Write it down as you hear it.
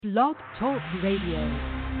Blog Talk Radio.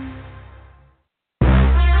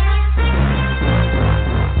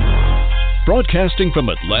 Broadcasting from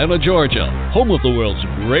Atlanta, Georgia, home of the world's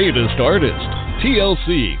greatest artists,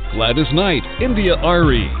 TLC, Gladys Knight, India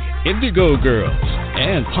Ari, Indigo Girls,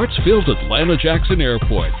 and Hartsfield Atlanta Jackson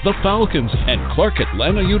Airport, the Falcons, and Clark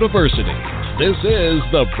Atlanta University. This is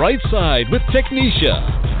The Bright Side with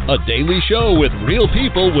Technisha, a daily show with real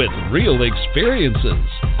people with real experiences.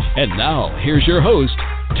 And now, here's your host,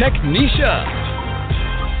 Technisha.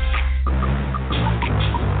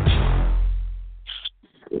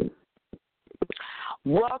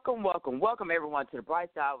 Welcome everyone to The Bright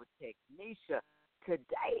Side with Technisha.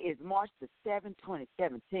 Today is March the 7th,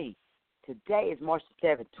 2017. Today is March the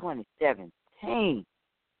 7th, 2017.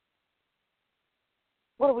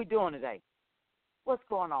 What are we doing today? What's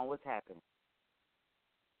going on? What's happening?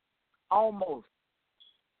 Almost.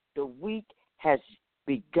 The week has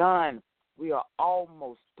begun. We are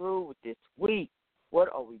almost through with this week. What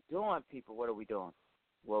are we doing, people? What are we doing?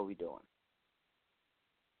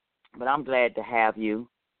 But I'm glad to have you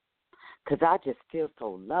because I just feel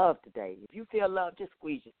so loved today. If you feel loved, just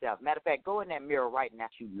squeeze yourself. Matter of fact, go in that mirror right now.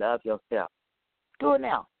 You love yourself. Do it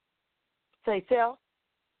now. Say, self,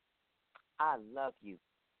 I love you.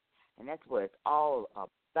 And that's what it's all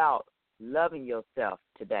about, loving yourself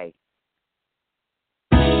today.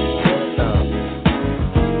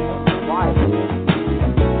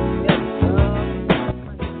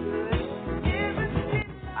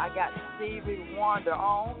 I got Stevie Wonder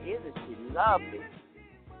on. Isn't she lovely?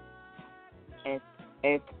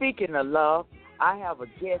 And speaking of love, I have a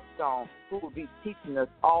guest on who will be teaching us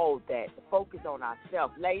all that to focus on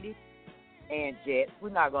ourselves. Ladies and gents, we're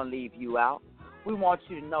not going to leave you out. We want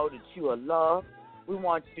you to know that you are loved. We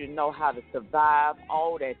want you to know how to survive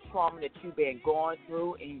all that trauma that you've been going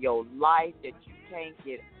through in your life that you can't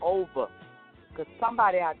get over. Because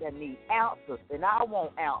somebody out there needs answers, and I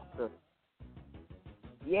want answers.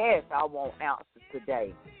 Yes, I want answers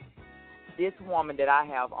today. This woman that I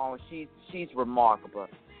have on, she's remarkable.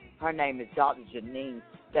 Her name is Dr. Janine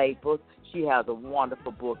Staples. She has a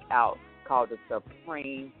wonderful book out called The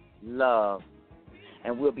Supreme Love.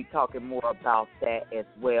 And we'll be talking more about that as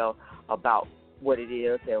well, about what it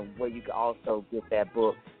is and where you can also get that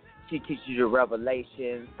book. She teaches you the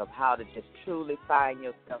revelations of how to just truly find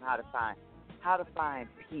yourself, how to find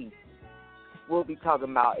peace. We'll be talking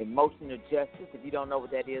about emotional justice. If you don't know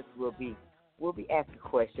what that is, we'll be asking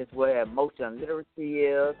questions where emotional literacy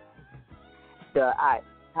is,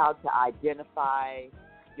 how to identify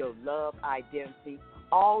your love identity,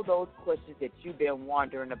 all those questions that you've been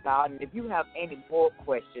wondering about. And if you have any more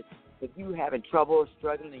questions, if you're having trouble or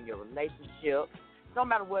struggling in your relationship, no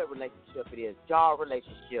matter what relationship it is, job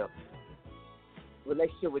relationship with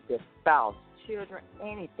your spouse, children,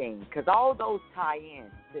 anything, because all those tie in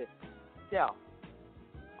to self.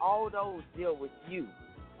 All those deal with you.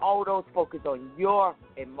 All those focus on your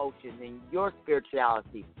emotions and your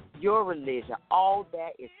spirituality, your religion. All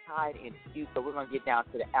that is tied into you. So we're going to get down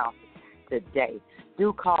to the answer today.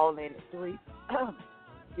 Do call in at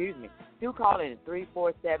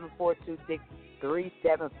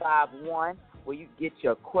 347-426-3751 where you get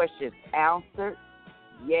your questions answered.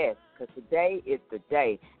 Yes, because today is the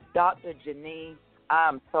day. Dr. Janine,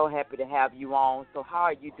 I'm so happy to have you on. So how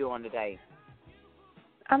are you doing today?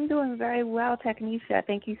 I'm doing very well, Technisha.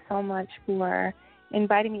 Thank you so much for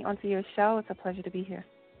inviting me onto your show. It's a pleasure to be here.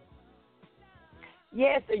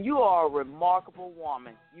 Yes, and you are a remarkable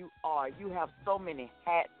woman. You are. You have so many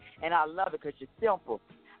hats, and I love it because you're simple.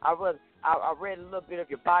 I read a little bit of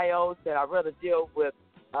your bio, said I'd rather deal with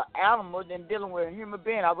an animal than dealing with a human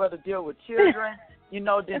being. I'd rather deal with children,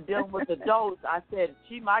 than dealing with adults. I said,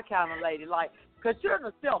 she my kind of lady, because children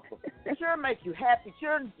are simple. Children make you happy.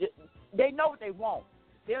 Children, they know what they want.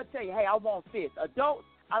 They'll tell you, hey, I want this. Adults,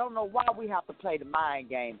 I don't know why we have to play the mind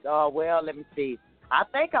games. Oh, well, let me see. I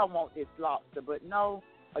think I want this lobster, but no,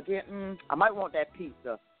 again, I might want that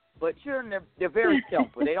pizza. But children, they're very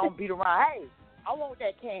simple. They don't beat around. Hey, I want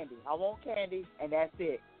that candy. I want candy, and that's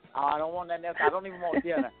it. I don't want nothing else. I don't even want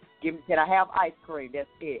dinner. Can I have ice cream? That's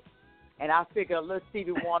it. And I figured a little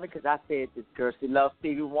Stevie Wonder because I said this girl, she loves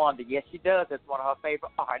Stevie Wonder. Yes, she does. That's one of her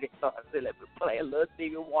favorite artists. So I said, let me play a little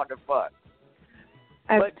Stevie Wonder for her.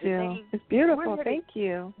 I do. Janine, it's beautiful. Thank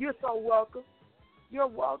you. You're so welcome. You're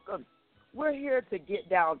welcome. We're here to get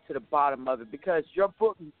down to the bottom of it because your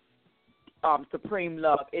book, Supreme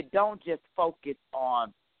Love, it don't just focus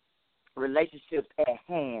on relationships at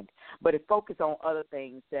hand, but it focuses on other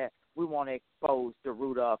things that we want to expose the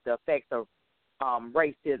root of, the effects of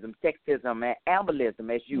racism, sexism, and ableism,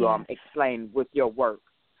 as you explained with your work.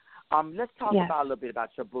 Let's talk Yes. about a little bit about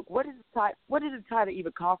your book. What did the title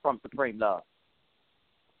even come from, Supreme Love?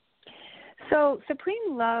 So,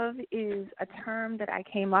 supreme love is a term that I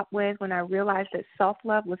came up with when I realized that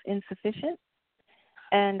self-love was insufficient.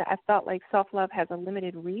 And I felt like self-love has a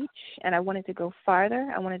limited reach, and I wanted to go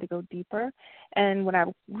farther. I wanted to go deeper. And when I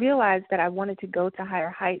realized that I wanted to go to higher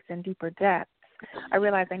heights and deeper depths, I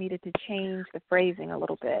realized I needed to change the phrasing a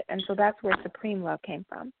little bit. And so that's where supreme love came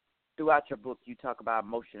from. Throughout your book, you talk about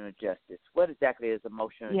emotional justice. What exactly is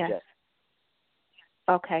emotional Yes. justice?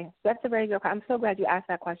 Okay, that's a very good question. I'm so glad you asked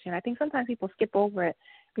that question. I think sometimes people skip over it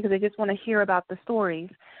because they just want to hear about the stories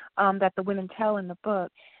that the women tell in the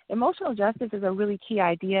book. Emotional justice is a really key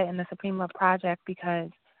idea in the Supreme Love Project because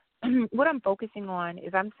what I'm focusing on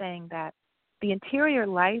is I'm saying that the interior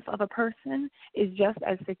life of a person is just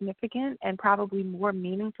as significant and probably more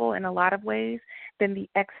meaningful in a lot of ways than the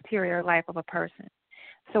exterior life of a person.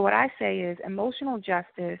 So what I say is emotional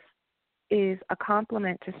justice is a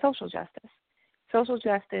complement to social justice. Social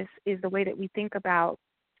justice is the way that we think about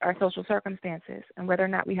our social circumstances and whether or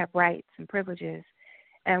not we have rights and privileges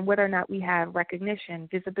and whether or not we have recognition,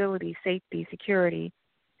 visibility, safety, security.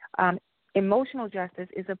 Emotional justice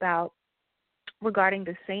is about regarding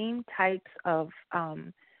the same types of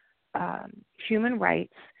human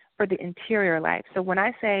rights for the interior life. So when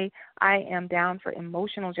I say I am down for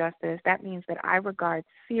emotional justice, that means that I regard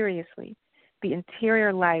seriously the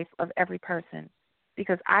interior life of every person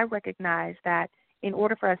because I recognize that in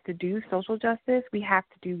order for us to do social justice, we have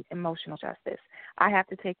to do emotional justice. I have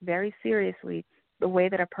to take very seriously the way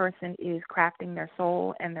that a person is crafting their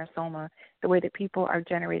soul and their soma, the way that people are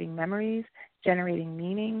generating memories, generating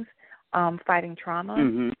meanings, fighting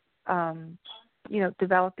trauma,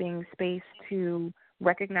 developing space to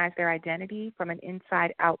recognize their identity from an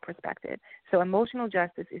inside-out perspective. So emotional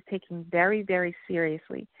justice is taking very, very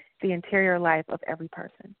seriously the interior life of every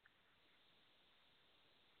person.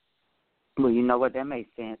 Well, you know what? That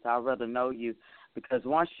makes sense. I'd rather know you because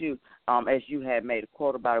once you, as you had made a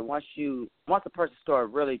quote about it, once a person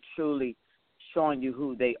starts really, truly showing you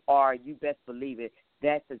who they are, you best believe it,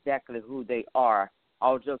 that's exactly who they are.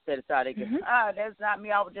 All jokes aside, they go, that's not me,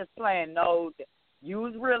 I was just playing. No, you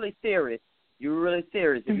was really serious. You were really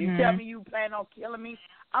serious. If you tell me you plan on killing me,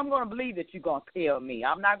 I'm going to believe that you're going to kill me.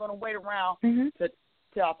 I'm not going to wait around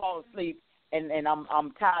till I fall asleep and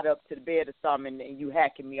I'm tied up to the bed or something and you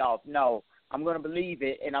hacking me off. No, I'm going to believe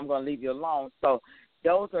it and I'm going to leave you alone. So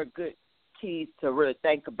those are good keys to really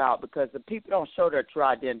think about because the people don't show their true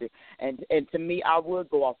identity. And to me, I would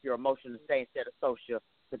go off your emotion and say instead of social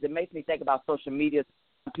because it makes me think about social media.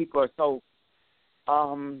 People are so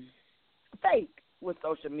fake with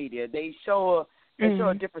social media. They show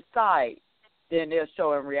a different side than they'll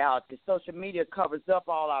show in reality. Social media covers up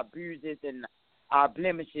all our bruises and our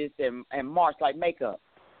blemishes and marks like makeup.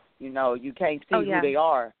 You know, you can't see who they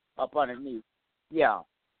are up underneath. Yeah.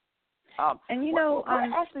 And what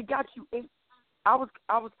actually got you in? I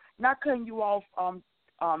was not cutting you off,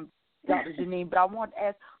 Dr. Janine, but I want to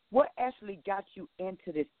ask, what actually got you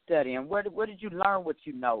into this study, and where did you learn what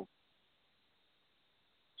you know?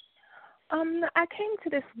 I came to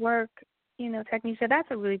this work, Technisha, that's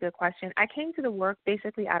a really good question. I came to the work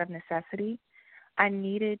basically out of necessity. I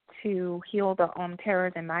needed to heal the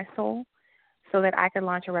terrors in my soul so that I could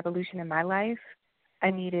launch a revolution in my life.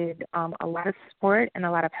 I needed a lot of support and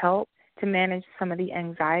a lot of help to manage some of the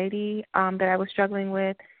anxiety that I was struggling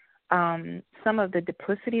with, some of the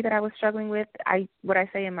duplicity that I was struggling with. What I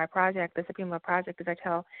say in my project, the Supreme Love Project, is I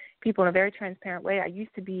tell people in a very transparent way, I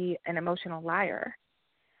used to be an emotional liar.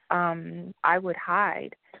 I would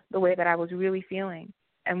hide the way that I was really feeling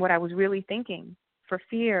and what I was really thinking for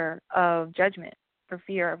fear of judgment, for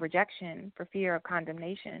fear of rejection, for fear of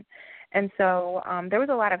condemnation. And so there was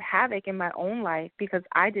a lot of havoc in my own life because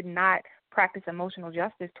I did not practice emotional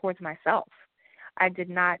justice towards myself. I did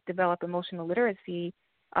not develop emotional literacy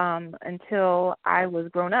until I was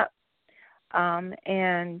grown up.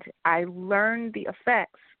 And I learned the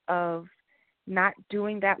effects of not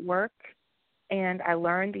doing that work, and I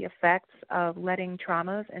learned the effects of letting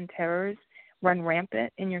traumas and terrors run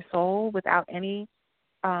rampant in your soul without any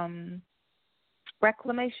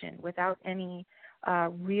reclamation, without any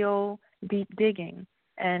real deep digging.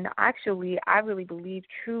 And actually, I really believe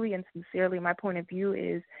truly and sincerely, my point of view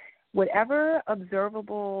is whatever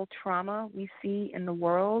observable trauma we see in the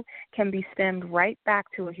world can be stemmed right back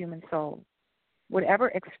to a human soul. Whatever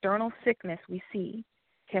external sickness we see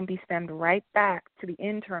can be stemmed right back to the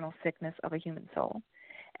internal sickness of a human soul.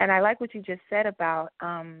 And I like what you just said about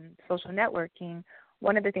social networking.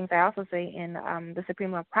 One of the things I also say in the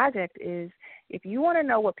Supreme Love Project is if you want to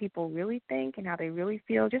know what people really think and how they really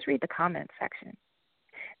feel, just read the comments section.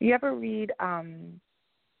 You ever read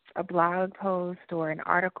a blog post or an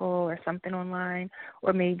article or something online,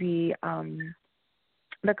 or maybe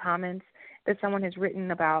the comments that someone has written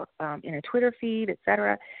about in a Twitter feed, et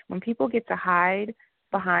cetera? When people get to hide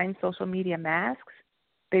behind social media masks,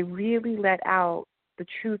 they really let out the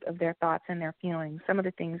truth of their thoughts and their feelings, some of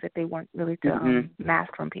the things that they want really to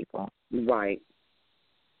mask from people. Right.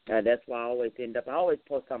 That's why I always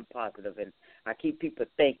post something positive, and I keep people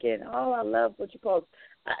thinking, oh, I love what you post.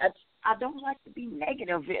 I don't like to be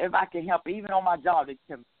negative if I can help it. Even on my job, they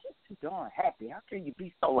tell me, you're too darn happy. How can you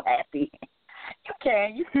be so happy?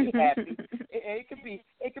 You can be happy.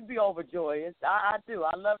 It could be overjoyous. I do.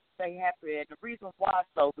 I love to stay happy, and the reason why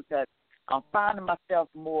because I'm finding myself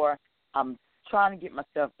more. I'm trying to get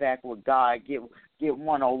myself back with God, get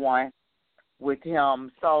one-on-one with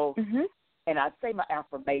Him. So. And I say my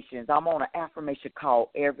affirmations. I'm on an affirmation call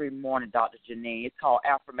every morning, Dr. Janine. It's called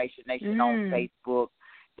Affirmation Nation on Facebook.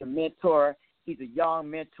 The mentor, he's a young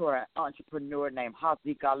mentor and entrepreneur named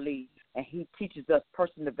Haziq Ali, and he teaches us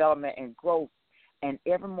personal development and growth. And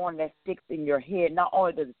every morning that sticks in your head, not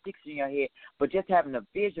only does it stick in your head, but just having a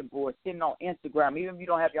vision board, sitting on Instagram. Even if you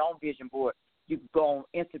don't have your own vision board, you can go on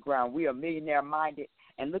Instagram. We are millionaire-minded,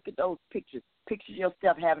 and look at those pictures. Picture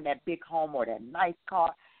yourself having that big home or that nice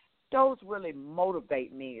car. Those really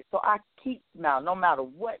motivate me. So I keep smiling no matter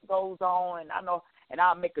what goes on. And I know, and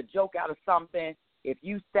I'll make a joke out of something. If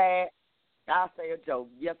you sad, I'll say a joke.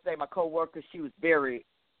 Yesterday, my coworker, she was very,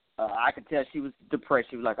 I could tell she was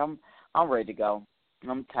depressed. She was like, I'm ready to go.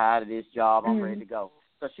 I'm tired of this job. I'm ready to go.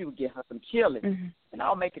 So she would get her some chili. And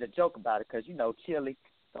I'll make it a joke about it because, chili,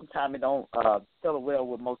 sometimes it don't settle well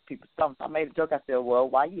with most people. So I made a joke. I said, well,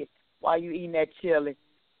 why you eating that chili?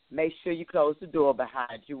 Make sure you close the door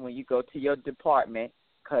behind you when you go to your department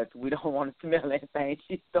because we don't want to smell anything.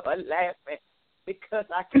 She started laughing because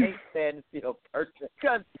I can't stand to see a person.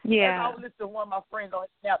 Because I was listening to one of my friends on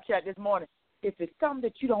Snapchat this morning. If it's something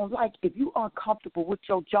that you don't like, if you're uncomfortable with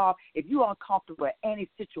your job, if you're uncomfortable with any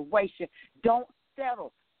situation, don't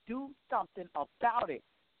settle. Do something about it.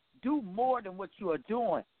 Do more than what you are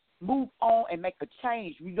doing. Move on and make a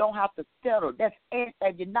change. You don't have to settle. That's anything.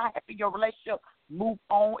 If you're not happy in your relationship, move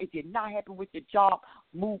on. If you're not happy with your job,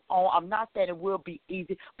 move on. I'm not saying it will be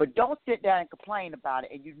easy, but don't sit there and complain about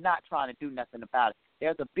it and you're not trying to do nothing about it.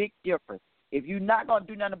 There's a big difference. If you're not going to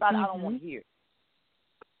do nothing about it, I don't want to hear it.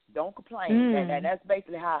 Don't complain. And that's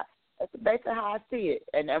basically how I see it.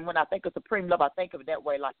 And when I think of supreme love, I think of it that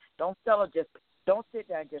way. Like, don't settle. Just don't sit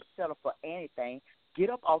there and just settle for anything. Get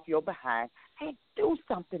up off your behind and do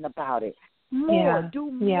something about it. Do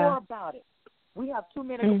more about it. We have too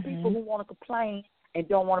many people who want to complain and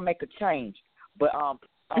don't want to make a change. But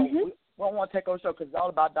we don't want to take over the show because it's all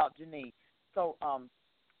about Dr. Janine. So,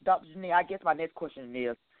 Dr. Janine, I guess my next question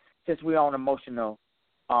is, since we're on emotional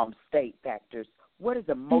state factors, what is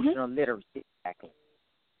emotional literacy exactly?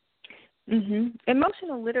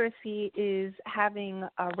 Emotional literacy is having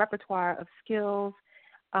a repertoire of skills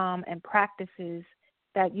and practices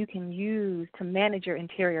that you can use to manage your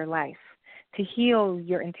interior life, to heal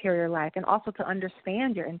your interior life, and also to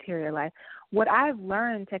understand your interior life. What I've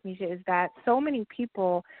learned, Technisha, is that so many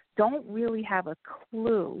people don't really have a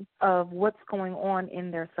clue of what's going on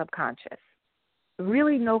in their subconscious.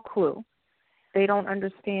 Really no clue. They don't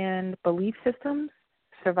understand belief systems,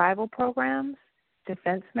 survival programs,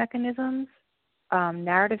 defense mechanisms,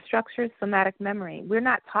 narrative structures, somatic memory. We're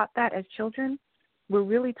not taught that as children. We're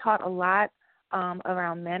really taught a lot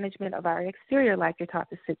around management of our exterior life. You're taught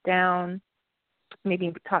to sit down,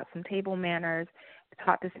 maybe taught some table manners,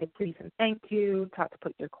 taught to say please and thank you, taught to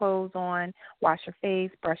put your clothes on, wash your face,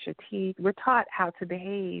 brush your teeth. We're taught how to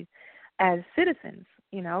behave as citizens.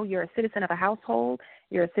 You're a citizen of a household,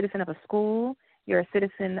 you're a citizen of a school, you're a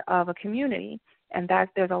citizen of a community, and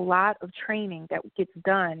there's a lot of training that gets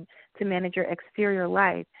done to manage your exterior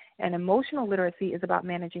life. And emotional literacy is about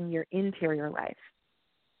managing your interior life.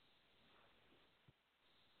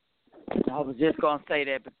 I was just going to say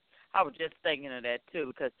that, but I was just thinking of that, too,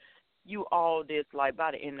 because you all this, like,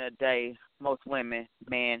 by the end of the day, most women,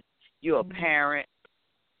 man, you're a parent,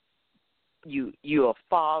 you're a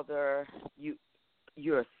father,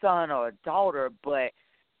 you're a son or a daughter, but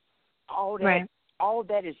all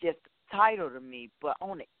that is just a title to me. But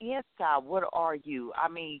on the inside, what are you? I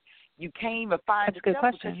mean, you can't even find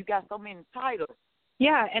yourself because you got so many titles.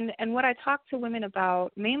 Yeah, and what I talk to women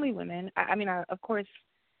about, mainly women, of course,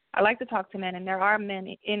 I like to talk to men, and there are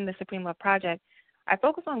men in the Supreme Love Project. I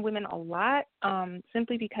focus on women a lot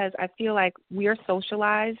simply because I feel like we are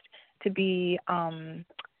socialized to be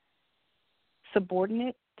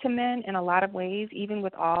subordinate to men in a lot of ways. Even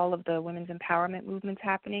with all of the women's empowerment movements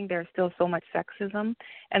happening, there's still so much sexism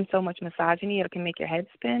and so much misogyny it can make your head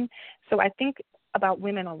spin. So I think about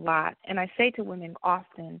women a lot, and I say to women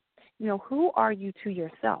often, who are you to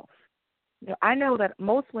yourself? I know that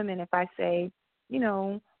most women, if I say,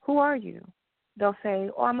 who are you? They'll say,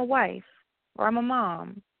 oh, I'm a wife, or I'm a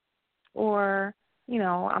mom, or,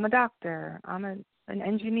 I'm a doctor, I'm an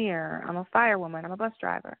engineer, I'm a firewoman, I'm a bus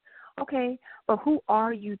driver. Okay, but who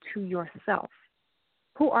are you to yourself?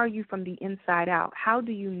 Who are you from the inside out? How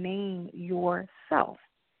do you name yourself?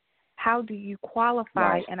 How do you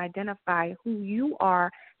qualify and identify who you are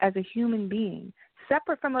as a human being,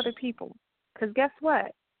 separate from other people? Because guess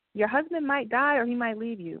what? Your husband might die or he might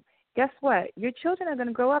leave you. Guess what? Your children are going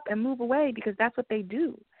to grow up and move away because that's what they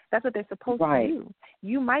do. That's what they're supposed to do.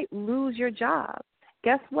 You might lose your job.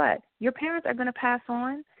 Guess what? Your parents are going to pass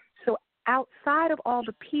on. So outside of all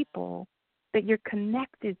the people that you're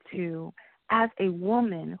connected to as a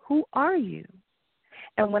woman, who are you?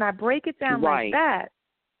 And when I break it down like that,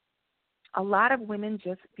 a lot of women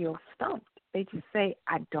just feel stumped. They just say,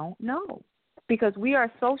 I don't know. Because we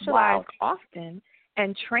are socialized often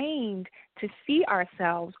and trained to see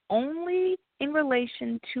ourselves only in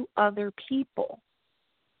relation to other people.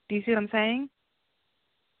 Do you see what I'm saying?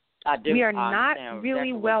 I do. We are not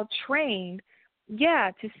really well trained,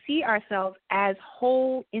 to see ourselves as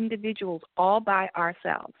whole individuals all by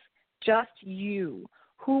ourselves. Just you.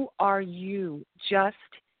 Who are you? Just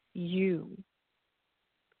you.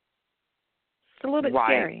 It's a little bit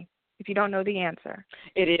scary if you don't know the answer.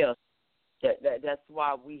 It is. That's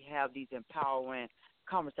why we have these empowering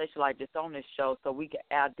conversations like this on this show, so we can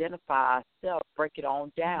identify ourselves, break it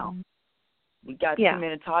on down. Mm-hmm. We got too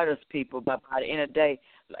many titles, people, but by the end of the day,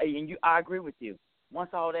 and I agree with you. Once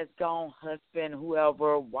all that's gone, husband,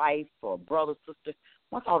 whoever, wife, or brother, sister,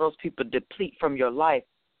 once all those people deplete from your life,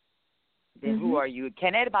 then who are you?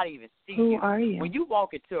 Can anybody even see you? Who are you? When you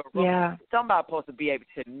walk into a room, somebody's supposed to be able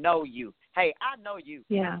to know you. Hey, I know you.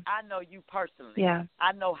 Yeah. I know you personally. Yeah.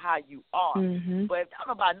 I know how you are. Mm-hmm. But if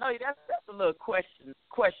nobody knows you, that's a little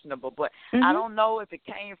questionable. But I don't know if it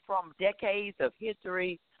came from decades of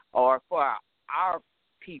history or for our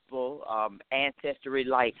people, ancestry,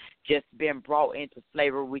 like just being brought into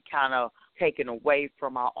slavery, we kind of taken away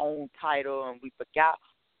from our own title and we forgot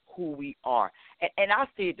who we are. And I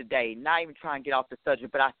see it today, not even trying to get off the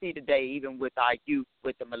subject, but I see it today even with our youth,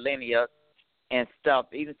 with the millennia and stuff,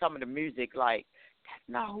 even some of the music, like, that's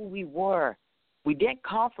not who we were. We didn't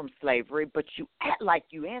come from slavery, but you act like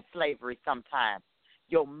you in slavery sometimes.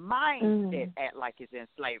 Your mindset act like it's in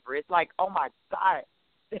slavery. It's like, oh, my God.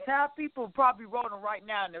 There are people probably rolling right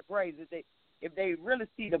now in their graves if they really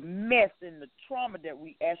see the mess and the trauma that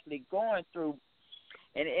we actually going through.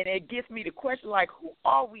 And it gets me the question, like, who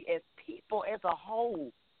are we as people as a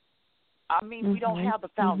whole? I mean, we don't have the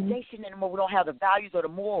foundation anymore. We don't have the values or the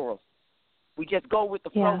morals. We just go with the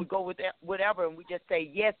flow. We go with whatever, and we just say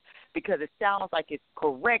yes because it sounds like it's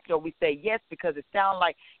correct, or we say yes because it sounds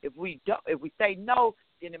like if we say no,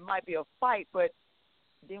 then it might be a fight. But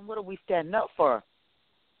then what are we standing up for?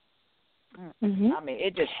 I mean,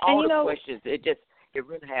 it just all the questions. It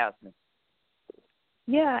really has me.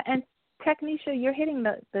 Yeah, and Technisha, you're hitting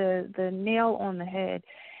the nail on the head.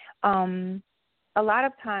 A lot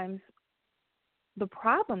of times, the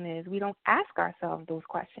problem is we don't ask ourselves those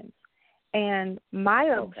questions. And my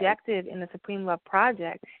objective in the Supreme Love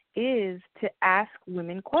Project is to ask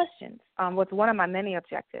women questions. It's one of my many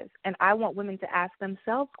objectives. And I want women to ask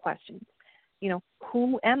themselves questions.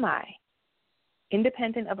 Who am I?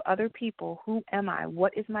 Independent of other people, who am I?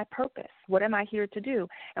 What is my purpose? What am I here to do?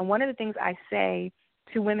 And one of the things I say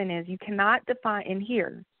to women is you cannot define, in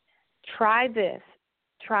here, try this.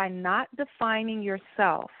 Try not defining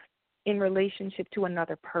yourself in relationship to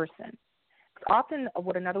another person. Often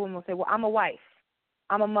what another woman will say, well, I'm a wife,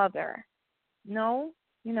 I'm a mother. No,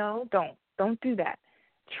 don't do that.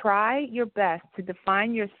 Try your best to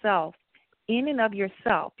define yourself in and of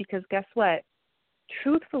yourself, because guess what?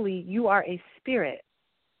 Truthfully, you are a spirit,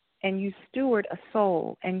 and you steward a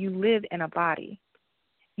soul, and you live in a body.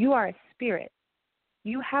 You are a spirit.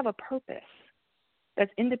 You have a purpose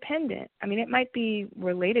that's independent. I mean, it might be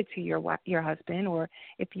related to your husband, or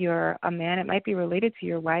if you're a man, it might be related to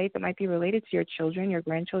your wife. It might be related to your children, your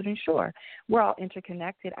grandchildren. Sure, we're all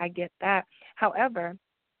interconnected. I get that. However,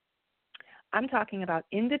 I'm talking about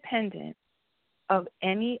independent of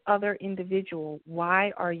any other individual.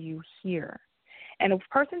 Why are you here? And a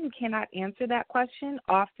person who cannot answer that question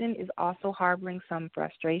often is also harboring some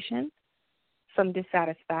frustration, some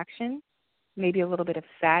dissatisfaction, maybe a little bit of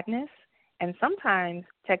sadness, and sometimes,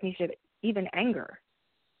 Technisha, even anger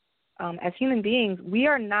as human beings, we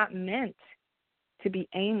are not meant to be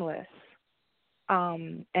aimless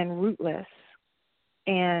and rootless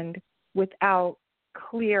and without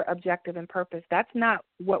clear objective and purpose. That's not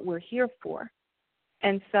what we're here for.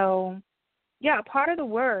 And so, yeah, part of the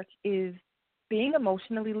work is being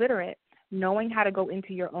emotionally literate, knowing how to go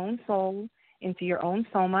into your own soul, into your own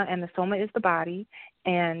soma, and the soma is the body,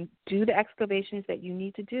 and do the excavations that you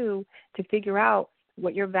need to do to figure out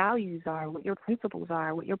what your values are, what your principles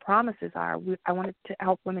are, what your promises are. I wanted to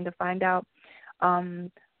help women to find out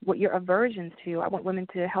what your aversions to. I want women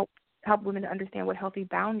to help women to understand what healthy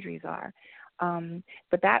boundaries are.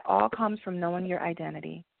 But that all comes from knowing your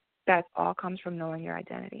identity. That all comes from knowing your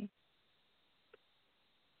identity.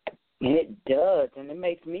 It does, and it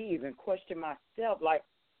makes me even question myself. Like,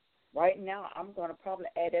 right now, I'm going to probably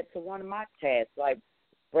add that to one of my tasks, like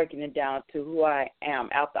breaking it down to who I am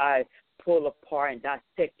after I pull apart and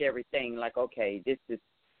dissect everything. Like, okay, this is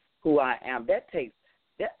who I am. That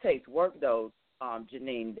takes work, though,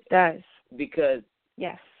 Janine. It does. Because,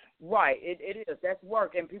 yes. Right, it is. That's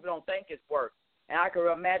work, and people don't think it's work. And I can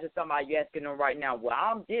imagine somebody asking them right now, well,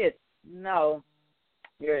 I'm this. No,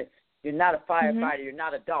 you're not a firefighter. You're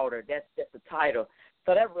not a daughter. That's the title.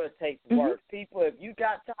 So that really takes work. People, if you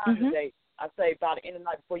got time today, I say by the end of the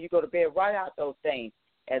night before you go to bed, write out those things.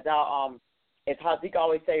 As Hazik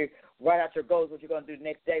always say, write out your goals, what you're going to do the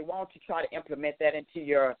next day. Why don't you try to implement that into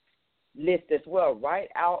your list as well? Write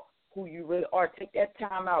out who you really are. Take that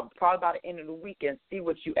time out probably by the end of the week and see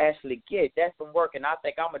what you actually get. That's some work, and I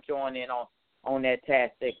think I'm going to join in on that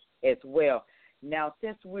task as well. Now,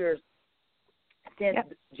 since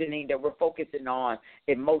Janine, that we're focusing on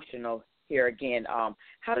emotional here again,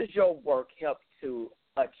 how does your work help to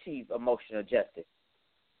achieve emotional justice?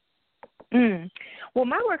 Well,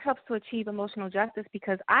 my work helps to achieve emotional justice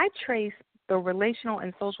because I trace the relational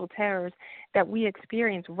and social terrors that we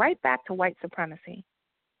experience right back to white supremacy.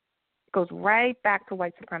 It goes right back to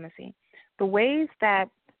white supremacy. The ways that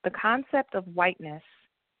the concept of whiteness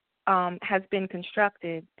has been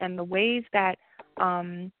constructed and the ways that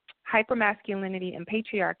hypermasculinity and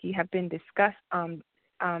patriarchy have been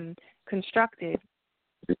constructed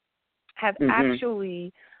have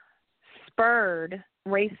actually spurred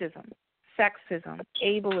racism, sexism,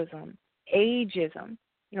 ableism, ageism.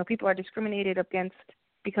 You know, people are discriminated against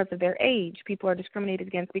because of their age. People are discriminated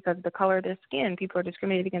against because of the color of their skin. People are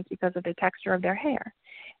discriminated against because of the texture of their hair,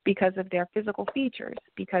 because of their physical features,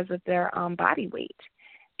 because of their body weight.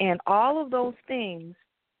 And all of those things,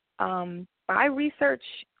 by research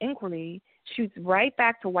inquiry, shoots right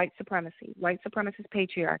back to white supremacy, white supremacist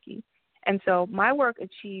patriarchy. And so my work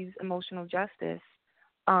achieves emotional justice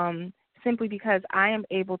simply because I am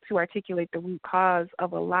able to articulate the root cause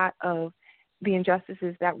of a lot of the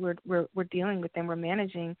injustices that we're dealing with and we're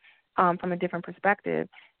managing from a different perspective.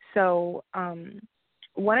 So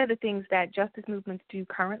one of the things that justice movements do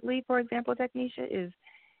currently, for example, Technisha, is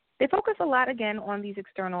they focus a lot, again, on these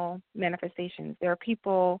external manifestations. There are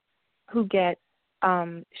people who get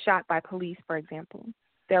shot by police, for example.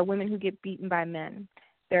 There are women who get beaten by men.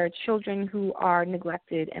 There are children who are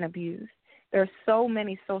neglected and abused. There are so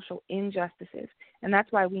many social injustices, and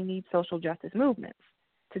that's why we need social justice movements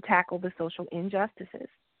to tackle the social injustices.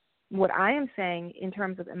 What I am saying in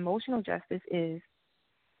terms of emotional justice is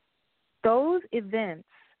those events,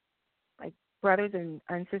 like brothers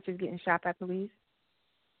and sisters getting shot by police,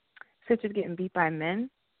 sisters getting beat by men,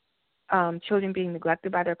 children being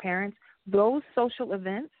neglected by their parents, those social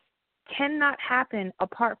events cannot happen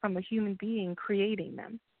apart from a human being creating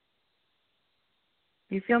them.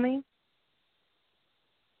 You feel me?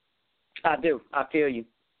 I do. I feel you.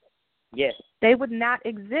 Yes. They would not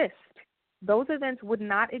exist. Those events would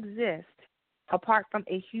not exist apart from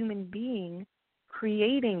a human being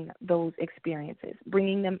creating those experiences,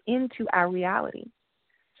 bringing them into our reality.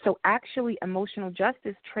 So actually, emotional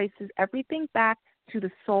justice traces everything back to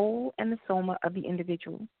the soul and the soma of the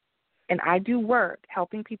individual. And I do work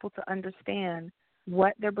helping people to understand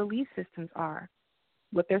what their belief systems are,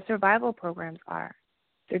 what their survival programs are,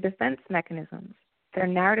 their defense mechanisms, their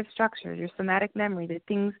narrative structures, your somatic memory, the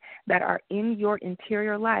things that are in your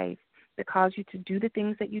interior life that cause you to do the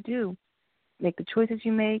things that you do, make the choices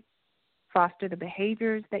you make, foster the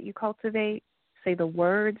behaviors that you cultivate, say the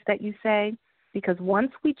words that you say. Because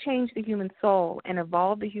once we change the human soul and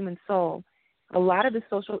evolve the human soul, a lot of the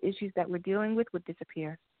social issues that we're dealing with would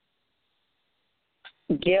disappear.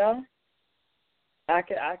 Yeah, I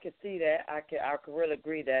could see that. I could really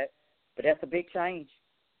agree that, but that's a big change.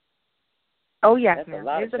 Oh yes, that's ma'am.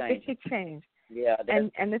 It's a big change. Yeah,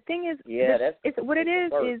 and the thing is, it's what it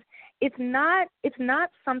is it's not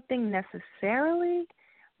something necessarily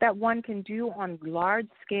that one can do on large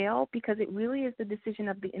scale because it really is the decision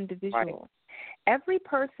of the individual. Right. Every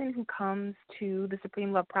person who comes to the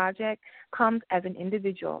Supreme Love Project comes as an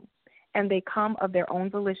individual, and they come of their own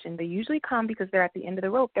volition. They usually come because they're at the end of the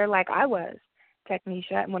rope. They're like I was,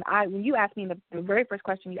 Technisha. And when you asked me, the very first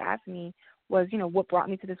question you asked me was, what brought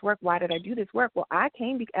me to this work? Why did I do this work? Well, I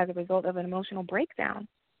came as a result of an emotional breakdown.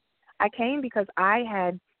 I came because I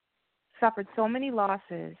had suffered so many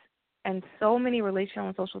losses and so many relational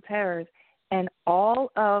and social terrors, and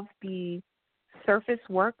all of the surface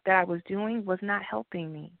work that I was doing was not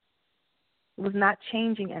helping me. It was not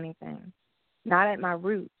changing anything, not at my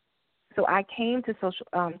root. So I came to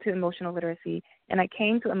to emotional literacy, and I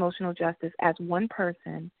came to emotional justice as one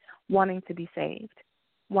person wanting to be saved,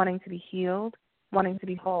 wanting to be healed, wanting to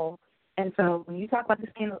be whole. And so when you talk about this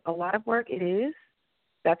being a lot of work, it is.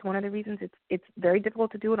 That's one of the reasons it's very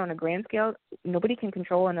difficult to do it on a grand scale. Nobody can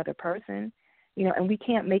control another person, and we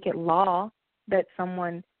can't make it law that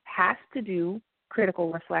someone has to do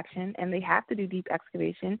critical reflection and they have to do deep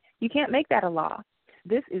excavation. You can't make that a law.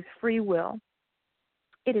 This is free will.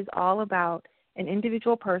 It is all about an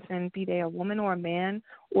individual person, be they a woman or a man,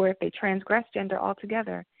 or if they transgress gender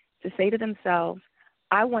altogether, to say to themselves,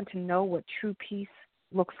 I want to know what true peace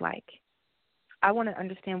looks like. I want to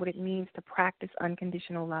understand what it means to practice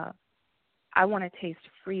unconditional love. I want to taste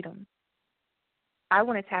freedom. I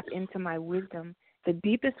want to tap into my wisdom, the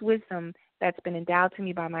deepest wisdom that's been endowed to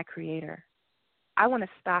me by my Creator. I want to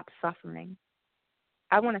stop suffering.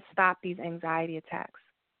 I want to stop these anxiety attacks.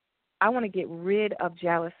 I want to get rid of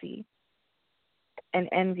jealousy and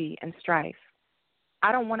envy and strife.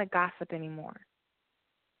 I don't want to gossip anymore.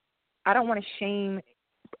 I don't want to shame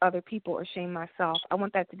other people or shame myself. I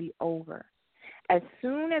want that to be over. As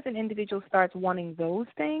soon as an individual starts wanting those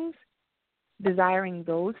things, desiring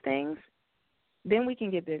those things, then we can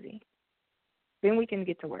get busy. Then we can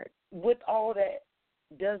get to work. With all that,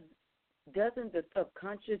 doesn't the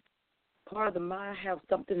subconscious part of the mind have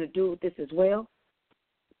something to do with this as well?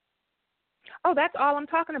 Oh, that's all I'm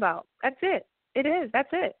talking about. That's it. It is. That's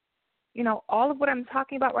it. All of what I'm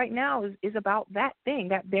talking about right now is about that thing,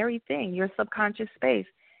 that very thing, your subconscious space.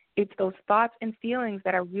 It's those thoughts and feelings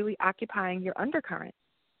that are really occupying your undercurrent,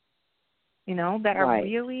 that are right.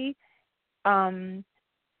 Really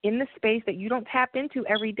in the space that you don't tap into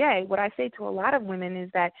every day. What I say to a lot of women is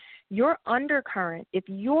that your undercurrent, if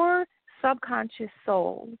your subconscious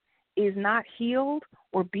soul is not healed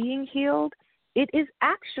or being healed, it is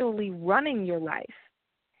actually running your life.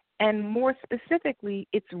 And more specifically,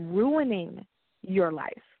 it's ruining your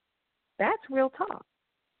life. That's real talk.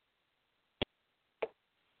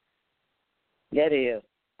 That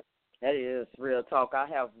is real talk. I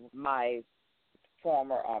have my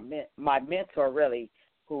former, my mentor really,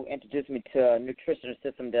 who introduced me to a nutritional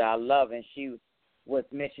system that I love, and she was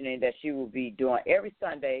mentioning that she will be doing every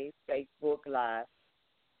Sunday Facebook Live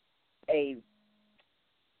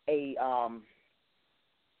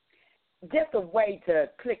just a way to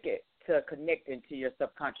click it to connect into your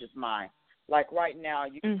subconscious mind. Like right now,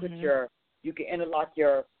 you can put you can interlock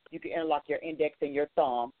your index and your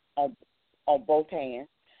thumb on both hands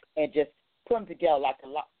and just put them together like a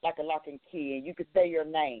lock and key, and you can say your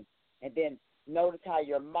name, and then notice how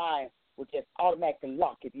your mind will just automatically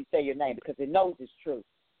lock if you say your name because it knows it's true.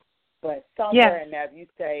 But somewhere in there, if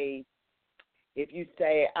you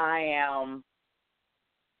say I am,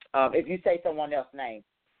 if you say someone else's name,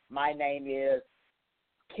 my name is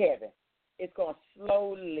Kevin, it's going to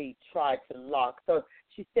slowly try to lock. So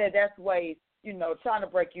she said that's ways, trying to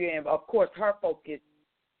break you in. Of course, her focus,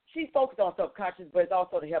 she's focused on subconscious, but it's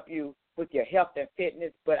also to help you with your health and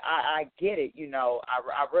fitness. But I get it,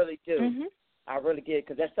 I really do. Mm-hmm. I really get it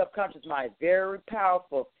because that subconscious mind is very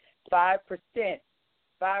powerful. 5%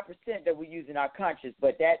 that we use in our conscious,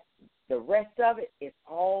 but the rest of it is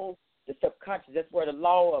all the subconscious. That's where the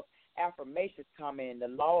law of affirmations come in, the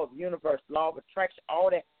law of universe, law of attraction,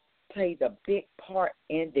 all that plays a big part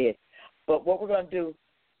in this. But what we're going to do,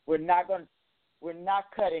 we're not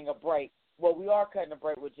cutting a break. Well, we are cutting a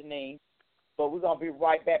break with Janine, but we're going to be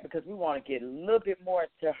right back because we want to get a little bit more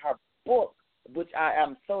into her book, which I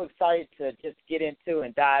am so excited to just get into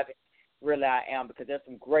and dive in. Really, I am, because there's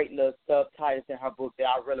some great little subtitles in her book that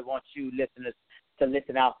I really want you listeners to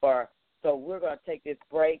listen out for. So we're going to take this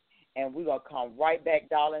break, and we're going to come right back,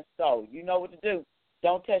 darling. So you know what to do.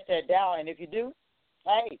 Don't touch that dial, and if you do,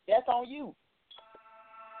 hey, that's on you.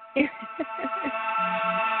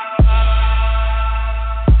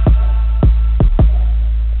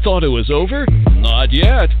 Thought it was over? Not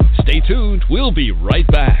yet. Stay tuned. We'll be right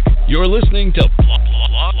back. You're listening to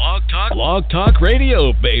Blog Talk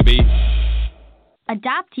Radio, baby.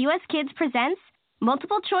 Adopt US Kids presents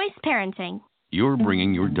Multiple choice parenting. You're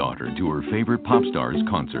bringing your daughter to her favorite pop star's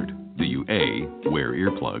concert. Do you A, wear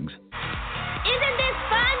earplugs? Isn't this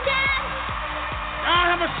fun, Dad? I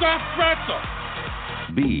have a soft pretzel.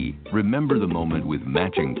 B, remember the moment with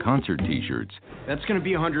matching concert t-shirts. That's going to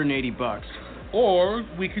be $180. Or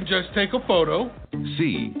we can just take a photo.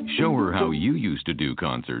 C, show her how you used to do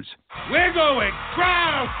concerts. We're going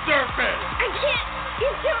crowd surfing. I can't.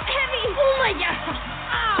 It's so heavy. Oh, my God.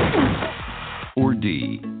 Ah. Or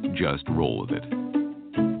D, just roll with it. Woo!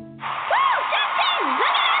 Justin!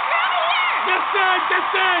 Look at us around here!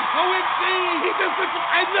 Justin! OMG!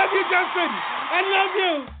 I love you, Justin! I love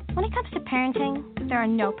you! When it comes to parenting, there are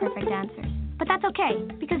no perfect answers. But that's okay,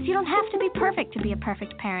 because you don't have to be perfect to be a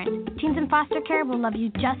perfect parent. Teens in foster care will love you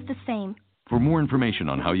just the same. For more information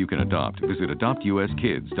on how you can adopt, visit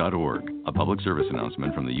adoptuskids.org. A public service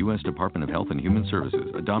announcement from the U.S. Department of Health and Human Services,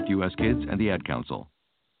 Adopt U.S. Kids, and the Ad Council.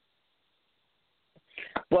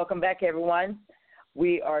 Welcome back, everyone.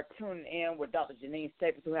 We are tuning in with Dr. Janine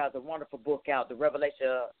Staples, who has a wonderful book out, The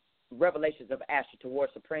Revelations of Asher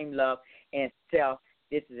Towards Supreme Love and Self.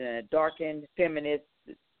 This is a darkened, feminist,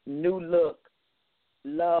 new look,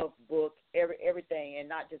 love book, everything, and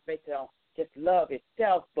not just based on just love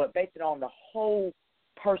itself, but based on the whole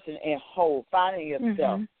person and whole, finding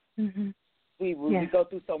yourself. Mm-hmm. We go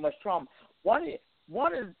through so much trauma. One of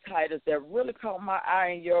the titles that really caught my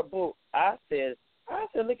eye in your book, I said,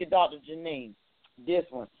 look at Dr. Janine, this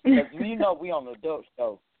one, because we on the adult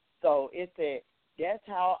show. So it said, that's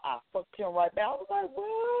how I fucked him right back. I was like, what?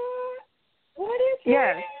 What is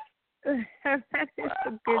yes. that? That is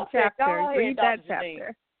a good chapter. Read that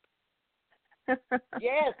chapter.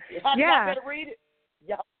 Yes. Yeah. I better read it.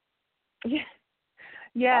 Yeah.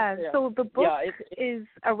 Yeah. So the book is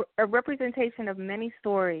a representation of many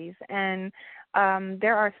stories, and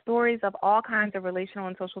there are stories of all kinds of relational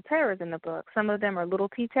and social terrors in the book. Some of them are little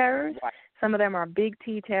T terrors. Right. Some of them are big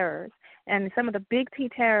T terrors. And some of the big T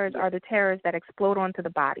terrors are the terrors that explode onto the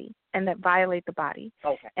body and that violate the body.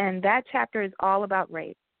 Okay. And that chapter is all about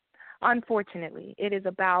rape. Unfortunately, it is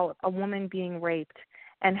about a woman being raped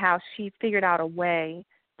and how she figured out a way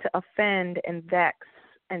to offend and vex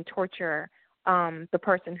and torture the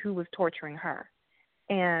person who was torturing her.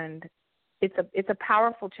 And it's a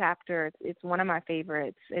powerful chapter. It's one of my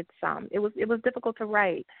favorites. It was difficult to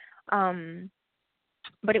write,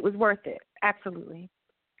 but it was worth it. Absolutely.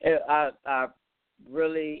 I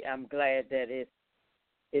really am glad that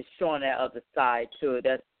it's showing that other side to it.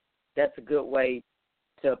 That's a good way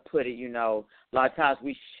to put it. A lot of times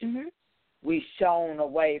we shown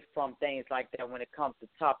away from things like that when it comes to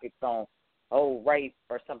topics on rape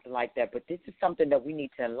or something like that. But this is something that we need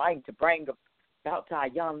to enlighten, to bring about to our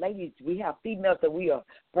young ladies. We have females that we are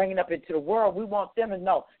bringing up into the world. We want them to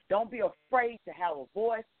know. Don't be afraid to have a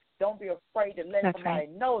voice. Don't be afraid to let somebody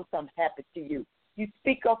know something happened to you. You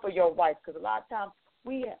speak up for your rights, because a lot of times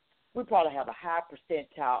we probably have a high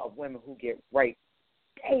percentile of women who get raped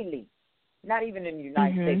daily. Not even in the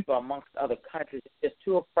United States, but amongst other countries. Just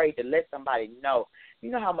too afraid to let somebody know. You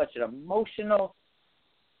know how much emotional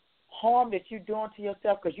harm that you're doing to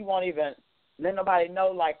yourself because you won't even let nobody know.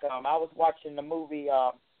 Like I was watching the movie,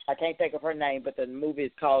 I can't think of her name, but the movie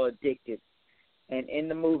is called Addicted. And in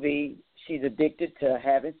the movie, she's addicted to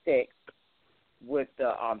having sex with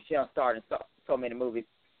she done starred in so many movies.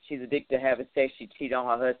 She's addicted to having sex. She cheated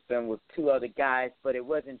on her husband with 2 other guys, but it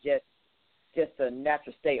wasn't just a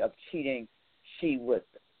natural state of cheating. She was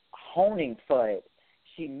honing for it.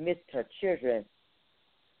 She missed her children's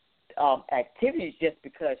activities just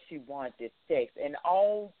because she wanted this sex, and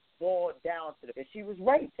all boiled down to she was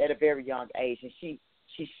raped at a very young age, and she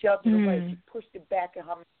shoved it away. She pushed it back in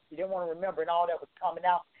her. She didn't want to remember, and all that was coming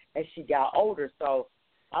out as she got older. So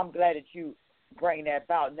I'm glad that you bring that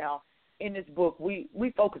about. Now, in this book, we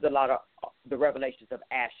focus a lot on the revelations of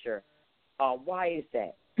Asher. Why is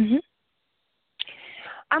that? Mm-hmm.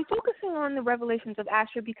 I'm focusing on the revelations of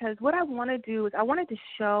Asher because what I want to do is I wanted to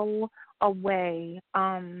show a way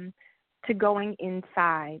to going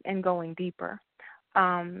inside and going deeper.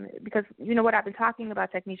 Because what I've been talking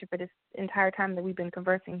about, Technisha, for this entire time that we've been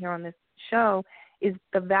conversing here on this show is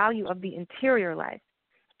the value of the interior life.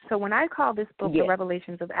 So when I call this book The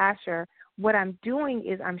Revelations of Asher, what I'm doing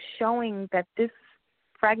is I'm showing that this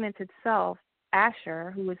fragmented self,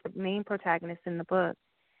 Asher, who is the main protagonist in the book,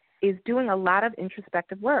 is doing a lot of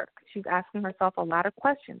introspective work. She's asking herself a lot of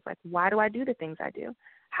questions, like, why do I do the things I do?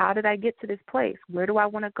 How did I get to this place? Where do I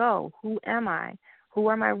want to go? Who am I? Who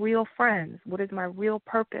are my real friends? What is my real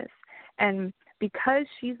purpose? And because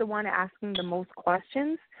she's the one asking the most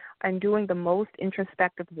questions and doing the most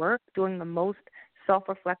introspective work, doing the most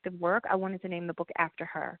self-reflective work, I wanted to name the book after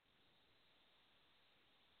her.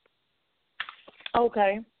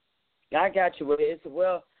 Okay. I got you. Well, it's a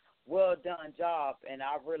well done job, and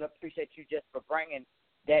I really appreciate you just for bringing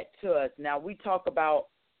that to us. Now, we talk about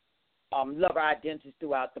lover identities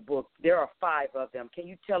throughout the book. There are 5 of them. Can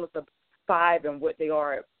you tell us the 5 and what they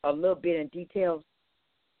are a little bit in details?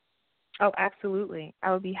 Oh, absolutely.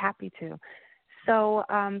 I would be happy to. So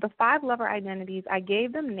the 5 lover identities, I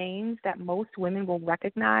gave them names that most women will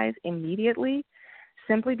recognize immediately,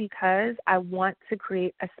 simply because I want to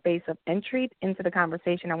create a space of entry into the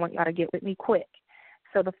conversation. I want y'all to get with me quick.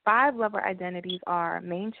 So the 5 lover identities are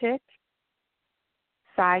main chick,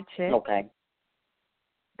 side chick, okay,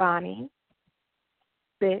 Bonnie,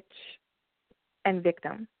 bitch, and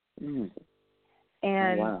victim. Mm.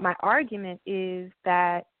 And wow. my argument is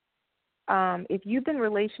that if you've been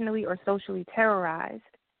relationally or socially terrorized,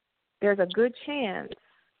 there's a good chance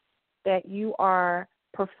that you are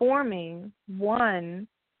performing 1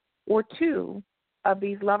 or 2 of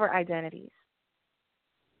these lover identities.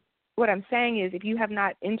 What I'm saying is, if you have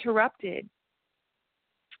not interrupted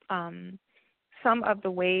some of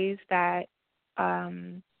the ways that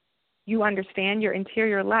you understand your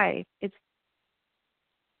interior life, it's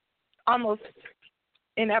almost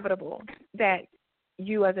inevitable that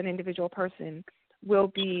you as an individual person will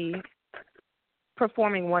be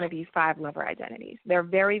performing one of these 5 lover identities. They're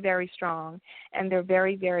very, very strong, and they're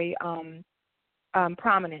very, very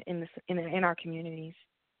prominent in our communities.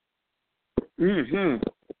 Mm-hmm.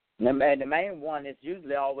 The main one is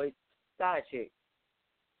usually always side chick.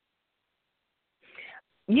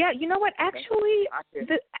 Yeah, you know what? Actually,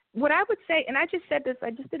 what I would say, and I just said this,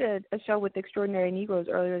 I just did a show with Extraordinary Negroes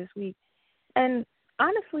earlier this week, and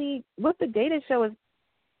honestly, what the data show is,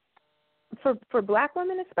 for Black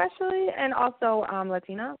women especially, and also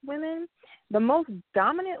Latina women, the most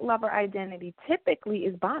dominant lover identity typically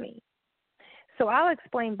is Bonnie. So I'll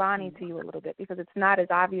explain Bonnie to you a little bit because it's not as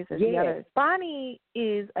obvious as the others. Bonnie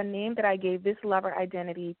is a name that I gave this lover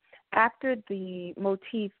identity after the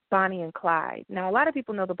motif Bonnie and Clyde. Now, a lot of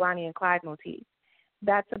people know the Bonnie and Clyde motif.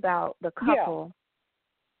 That's about the couple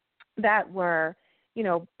that were,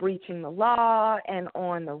 breaching the law and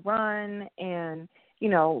on the run and,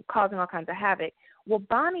 causing all kinds of havoc. Well,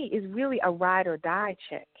 Bonnie is really a ride or die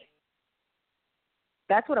chick.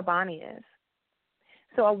 That's what a Bonnie is.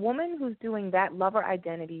 So a woman who's doing that lover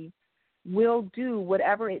identity will do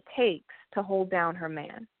whatever it takes to hold down her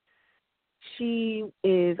man. She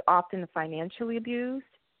is often financially abused,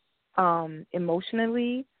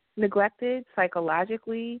 emotionally neglected,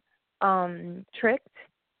 psychologically tricked,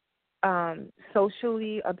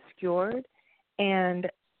 socially obscured, and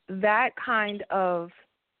that kind of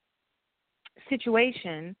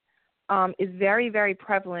situation is very, very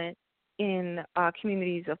prevalent in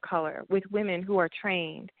communities of color with women who are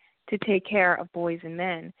trained to take care of boys and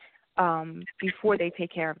men before they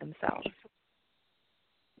take care of themselves.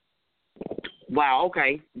 Wow,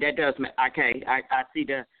 okay. That does make, okay. I see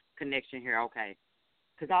the connection here, okay.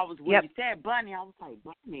 Because when you said bunny, I was like,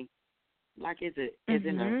 bunny? Like, is it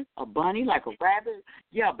a bunny, like a rabbit?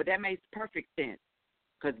 Yeah, but that makes perfect sense.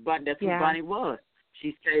 Because that's who Bunny was.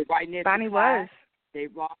 She stayed right next to Clyde. They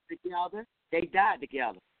rocked together. They died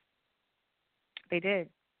together. They did.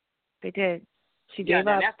 She gave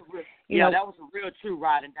up. That's a real, that was a real true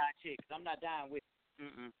ride and die chick. Cause I'm not dying with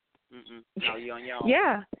No, you're on your own.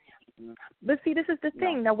 Yeah. But see, this is the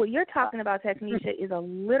thing. Now, what you're talking about, Technisha, is a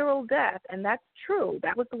literal death, and that's true.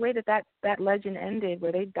 That was the way that legend ended,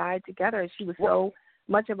 where they died together. She was so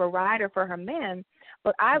much of a rider for her man.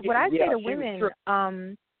 But what I say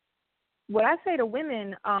to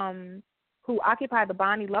women who occupy the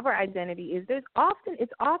Bonnie lover identity is it's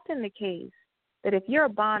often the case that if you're a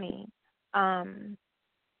Bonnie,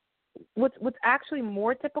 what's actually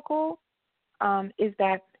more typical is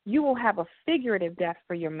that you will have a figurative death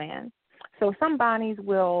for your man. So some Bonnies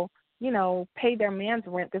will, pay their man's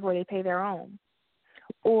rent before they pay their own.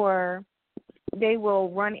 Or they will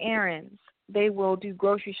run errands. They will do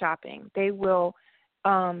grocery shopping. They will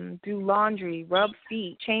do laundry, rub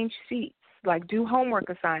feet, change seats, like do homework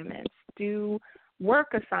assignments, do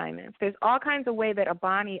work assignments. There's all kinds of ways that a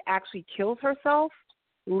Bonnie actually kills herself,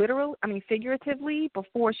 figuratively,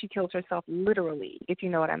 before she kills herself literally, if you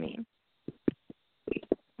know what I mean.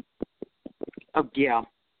 Oh, yeah,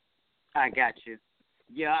 I got you.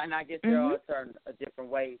 Yeah, and I guess there are certain different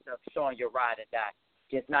ways of showing your ride and die.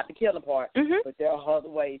 Just not the killing part, but there are other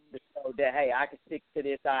ways to show that, hey, I can stick to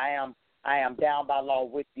this. I am down by law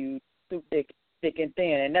with you through thick and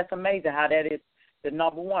thin. And that's amazing how that is the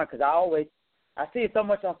number one, because I see it so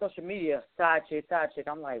much on social media, side chick.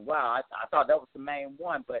 I'm like, wow, I thought that was the main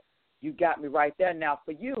one, but you got me right there. Now,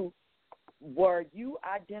 for you, were you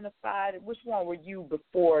identified, which one were you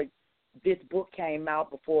before this book came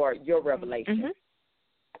out, before your revelation?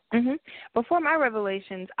 Before my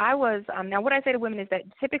revelations, I was now what I say to women is that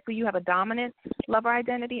typically you have a dominant lover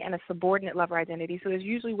identity and a subordinate lover identity. So there's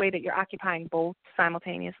usually a way that you're occupying both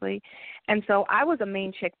simultaneously. And so I was a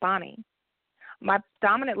main chick Bonnie. My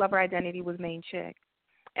dominant lover identity was main chick,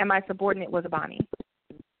 and my subordinate was a Bonnie.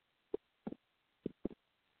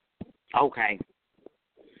 Okay.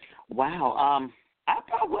 Wow. I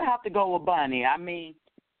probably would have to go with Bonnie. I mean,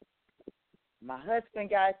 my husband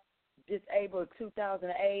got disabled in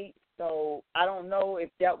 2008, so I don't know if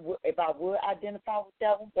I would identify with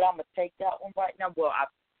that one, but I'm gonna take that one right now. Well,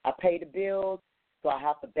 I pay the bills, so I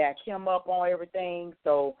have to back him up on everything.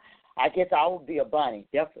 So I guess I would be a Bunny.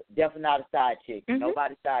 Definitely not a side chick.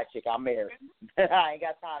 Nobody's side chick. I'm married. I ain't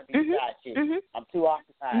got time to be a side chick. I'm too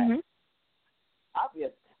occupied. I'll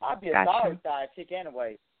be a sorry side chick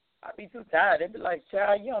anyway. I'd be too tired. They'd be like,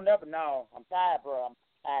 "Child, you don't never know. I'm tired, bro. I'm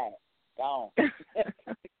tired. Gone."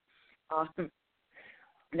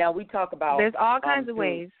 Now we talk about. There's all kinds of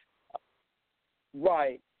ways.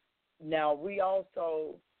 Right. Now we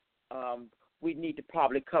also we need to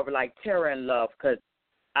probably cover like terror and love, because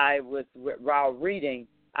while reading,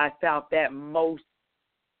 I found that most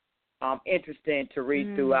interesting to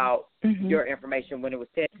read throughout your information when it was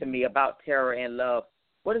sent to me about terror and love.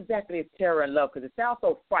 What exactly is terror and love? Because it sounds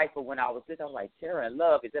so frightful when I was listening. I was like, terror and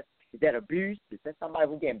love, is that abuse? Is that somebody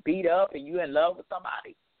who's getting beat up and you in love with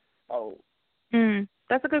somebody? Oh.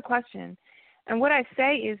 That's a good question. And what I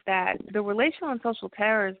say is that the relational and social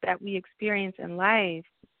terrors that we experience in life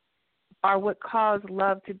are what cause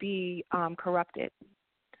love to be corrupted.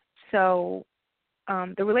 So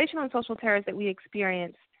the relational and social terrors that we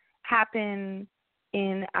experience happen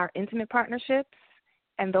in our intimate partnerships,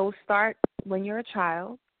 and those start when you're a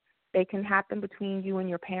child. They can happen between you and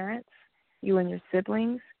your parents, you and your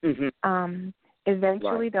siblings.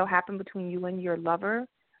 Eventually, they'll happen between you and your lover.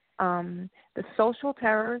 The social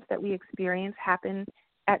terrors that we experience happen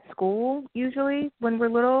at school, usually when we're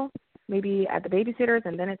little, maybe at the babysitters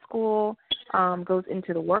and then at school, goes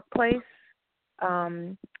into the workplace,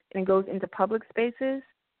 and goes into public spaces.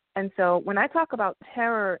 And so when I talk about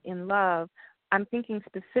terror in love, I'm thinking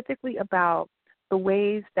specifically about the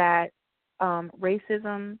ways that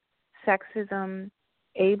racism, sexism,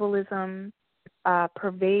 ableism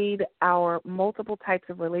pervade our multiple types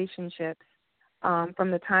of relationships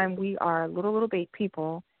from the time we are little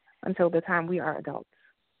people until the time we are adults.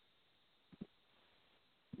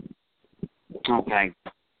 Okay.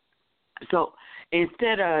 So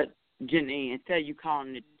instead of you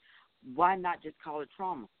calling it, why not just call it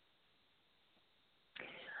trauma?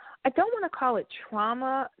 I don't want to call it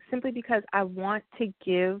trauma simply because I want to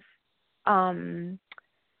give the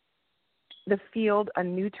field a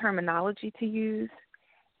new terminology to use.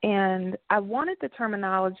 And I wanted the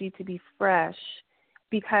terminology to be fresh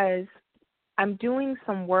because I'm doing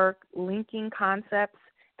some work linking concepts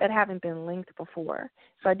that haven't been linked before.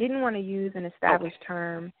 So I didn't want to use an established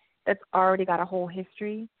term that's already got a whole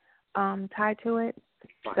history tied to it.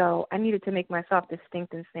 So I needed to make myself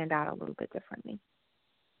distinct and stand out a little bit differently.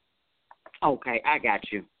 Okay, I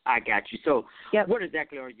got you. So what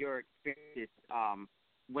exactly are your experiences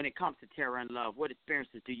when it comes to terror and love? What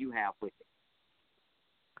experiences do you have with it?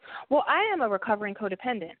 Well, I am a recovering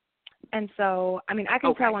codependent. And so, I mean, I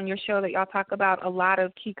can tell on your show that y'all talk about a lot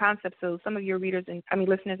of key concepts. So some of your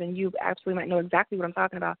listeners and you absolutely might know exactly what I'm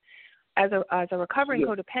talking about. As a recovering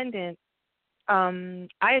codependent,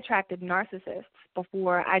 I attracted narcissists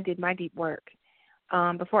before I did my deep work,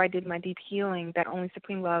 before I did my deep healing that only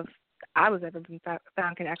Supreme Love I was ever been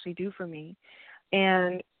found can actually do for me.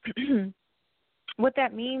 And what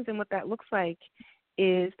that means and what that looks like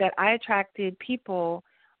is that I attracted people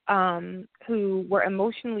who were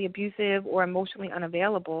emotionally abusive or emotionally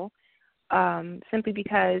unavailable, simply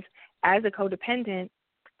because as a codependent,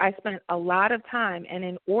 I spent a lot of time, an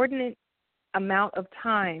inordinate amount of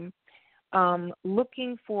time,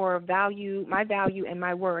 looking for my value and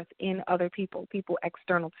my worth in other people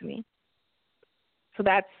external to me. So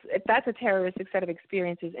that's a terroristic set of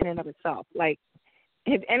experiences in and of itself. Like,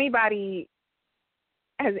 if anybody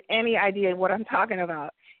has any idea what I'm talking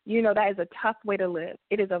about, you know that is a tough way to live.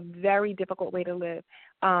 It is a very difficult way to live.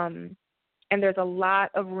 And there's a lot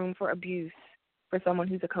of room for abuse for someone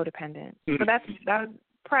who's a codependent. So that was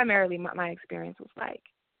primarily what my experience was like.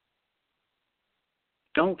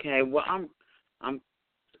 Okay, well,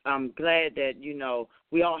 I'm glad that,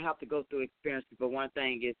 we all have to go through experiences, but one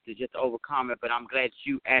thing is to just overcome it. But I'm glad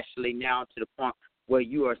you actually now to the point where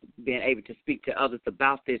you are being able to speak to others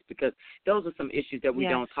about this, because those are some issues that we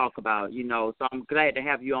don't talk about, So I'm glad to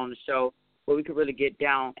have you on the show where we can really get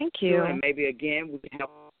down Thank you. to it. And maybe, again, we can have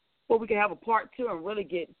where we can have a part 2 and really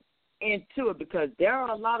get into it, because there are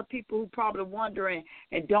a lot of people who probably wondering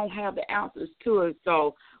and don't have the answers to it.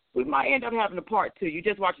 So we might end up having a part 2. You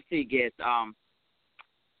just watch and see, guys.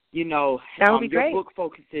 You know, that would be your great. book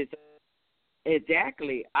focuses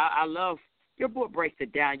exactly. I love your book, breaks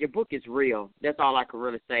it down. Your book is real. That's all I can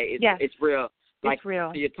really say. It's real. Like it's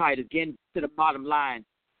real. Your title, getting to the bottom line.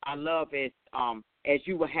 I love it. As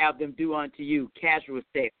you will have them do unto you, casual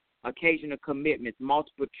sex, occasional commitments,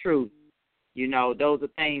 multiple truths. You know, those are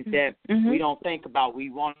things that we don't think about. We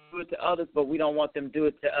want to do it to others, but we don't want them to do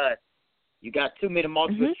it to us. You got too many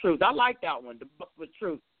multiple truths. I like that one, the multiple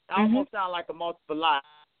truths. It almost sound like a multiple lie,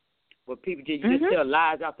 where people just tell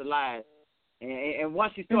lies after lies. And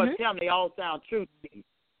once you start telling them, they all sound true to you.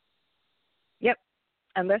 Yep.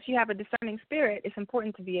 Unless you have a discerning spirit, it's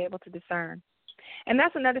important to be able to discern. And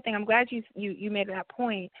that's another thing. I'm glad you made that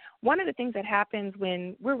point. One of the things that happens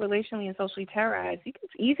when we're relationally and socially terrorized,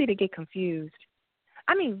 it's easy to get confused.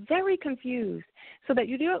 I mean, very confused, so that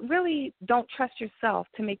you really don't trust yourself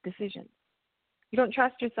to make decisions. You don't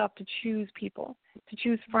trust yourself to choose people, to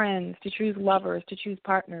choose friends, to choose lovers, to choose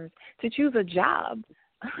partners, to choose a job.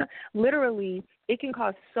 Literally, it can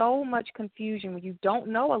cause so much confusion when you don't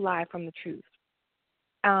know a lie from the truth.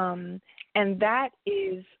 And that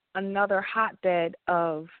is another hotbed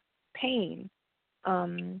of pain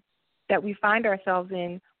that we find ourselves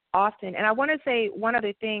in often. And I want to say one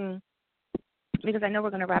other thing, because I know we're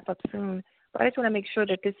going to wrap up soon, but I just want to make sure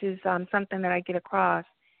that this is something that I get across.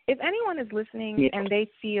 If anyone is listening and they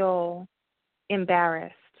feel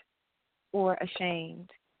embarrassed or ashamed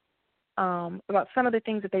about some of the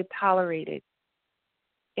things that they've tolerated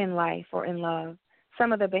in life or in love,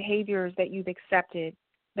 some of the behaviors that you've accepted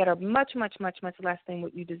that are much, much, much, much less than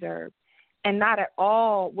what you deserve and not at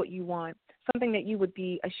all what you want, something that you would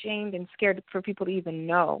be ashamed and scared for people to even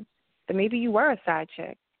know, that maybe you were a side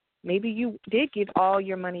chick. Maybe you did give all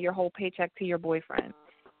your money, your whole paycheck to your boyfriend.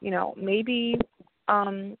 You know, maybe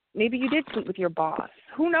you did sleep with your boss.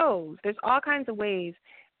 Who knows? There's all kinds of ways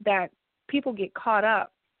that people get caught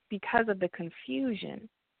up because of the confusion,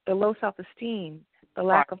 the low self-esteem, the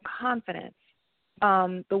lack of confidence,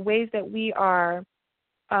 the ways that we are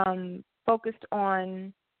focused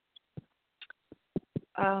on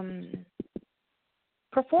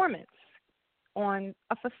performance, on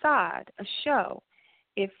a facade, a show.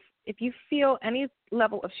 If you feel any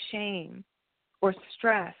level of shame or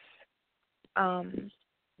stress,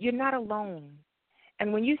 you're not alone.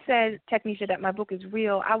 And when you said, Technisha, that my book is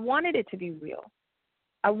real, I wanted it to be real.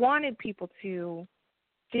 I wanted people to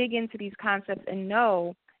dig into these concepts and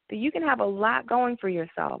know that you can have a lot going for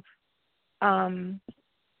yourself and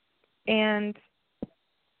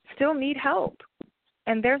still need help.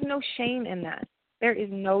 And there's no shame in that. There is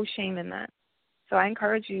no shame in that. So I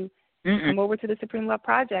encourage you to come over to the Supreme Love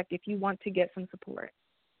Project if you want to get some support.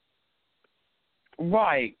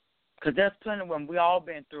 Right, because there's plenty of them. We all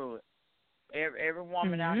been through it. Every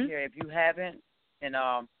woman out here, if you haven't, and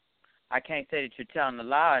I can't say that you're telling a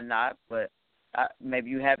lie or not, but maybe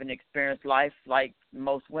you haven't experienced life like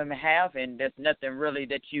most women have, and there's nothing really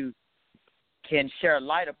that you can share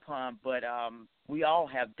light upon, but we all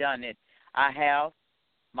have done it. I have.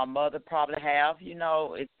 My mother probably have. You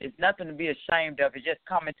know, it's nothing to be ashamed of. It's just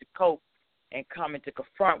coming to cope and coming to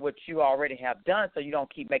confront what you already have done so you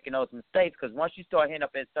don't keep making those mistakes, because once you start hitting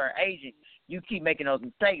up at a certain age, you keep making those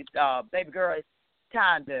mistakes. Baby girl, it's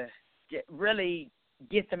time to really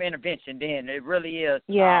get some intervention then. It really is.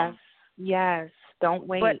 Yes, yes. Don't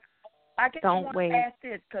wait. But I guess don't I want wait. to ask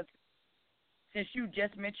this, because since you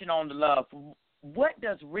just mentioned on the love, what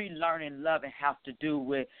does relearning loving have to do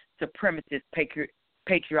with supremacist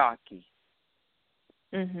patriarchy?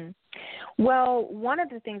 Well, one of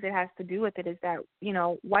the things it has to do with it is that, you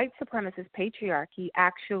know, white supremacist patriarchy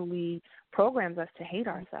actually programs us to hate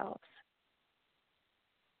ourselves.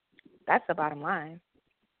 That's the bottom line.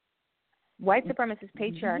 White supremacist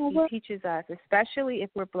patriarchy teaches us, especially if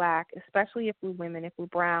we're black, especially if we're women, if we're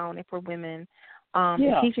brown, if we're women,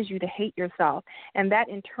 it teaches you to hate yourself. And that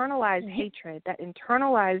internalized hatred, that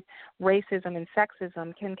internalized racism and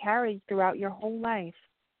sexism can carry throughout your whole life.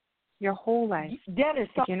 Your whole life. That is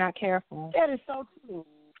so, if you're not careful. That is so true.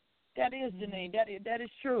 That is, Janine. That is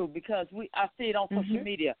true, because I see it on social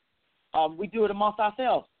media. We do it amongst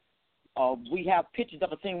ourselves. We have pictures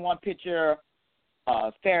of. I've seen one picture,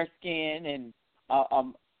 fair skin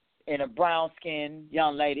and a brown skinned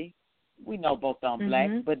young lady. We know both of them black,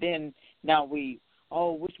 but then now which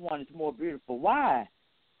one is more beautiful? Why?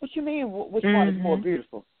 What you mean? Which one is more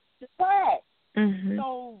beautiful? It's black.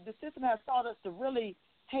 So the system has taught us to really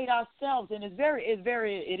hate ourselves, and it's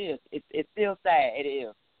still sad. It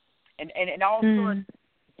is, and also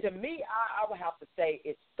to me, I would have to say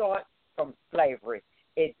it starts from slavery.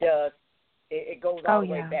 It does. It goes all the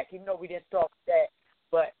way back. Even though we didn't start with that,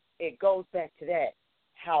 but it goes back to that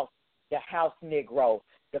the house Negro,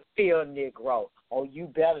 the field Negro. Oh, you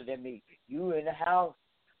better than me. You in the house.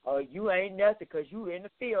 You ain't nothing because you in the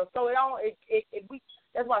field. So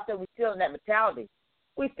that's why I said we still in that mentality.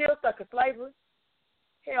 We still stuck in slavery.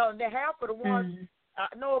 Hell, and half of the ones,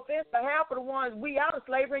 no offense, but half of the ones we out of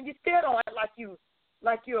slavery, and you still don't act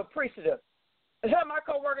like you're appreciative. My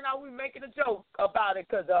co-worker and I, we making a joke about it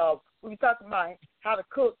because we were talking about how to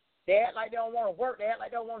cook. They act like they don't want to work. They act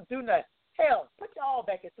like they don't want to do nothing. Hell, put y'all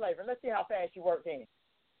back in slavery. Let's see how fast you work then.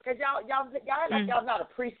 Because y'all act like y'all not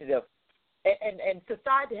appreciative. And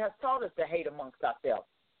society has taught us to hate amongst ourselves.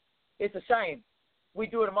 It's a shame. We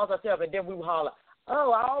do it amongst ourselves, and then we holler,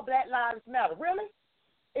 oh, all Black lives matter. Really?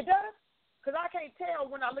 It does? Because I can't tell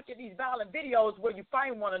when I look at these violent videos where you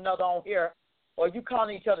find one another on here or you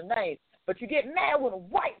calling each other names. But you get mad when a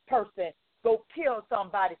white person go kill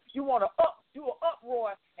somebody. You want to do an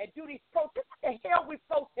uproar and do these protests. What the hell we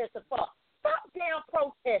protesting for? Stop damn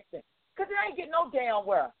protesting. Because it ain't getting no damn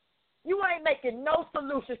where. You ain't making no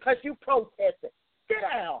solutions because you protesting. Sit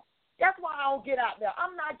down. That's why I don't get out there.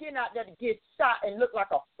 I'm not getting out there to get shot and look like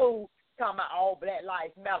a fool talking about all Black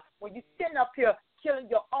lives matter. When you sitting up here killing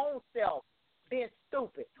your own self, being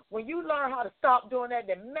stupid. When you learn how to stop doing that,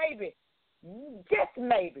 then maybe, just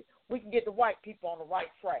maybe, we can get the white people on the right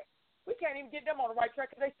track. We can't even get them on the right track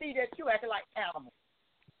because they see that you acting like animals.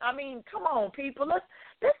 I mean, come on, people. Let's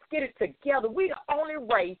get it together. We the only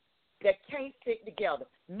race that can't sit together.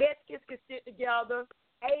 Mexicans can sit together.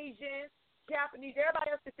 Asians, Japanese, everybody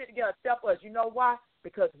else can sit together except us. You know why?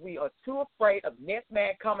 Because we are too afraid of next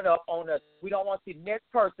man coming up on us. We don't want to see the next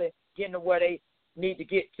person getting to where they need to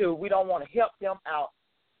get to. We don't want to help them out.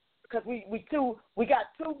 Because we got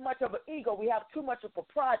too much of an ego. We have too much of a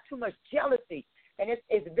pride, too much jealousy. And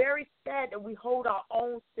it's very sad that we hold our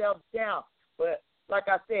own selves down. But like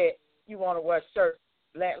I said, you want to wear shirts,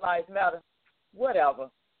 Black Lives Matter, whatever.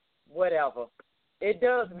 It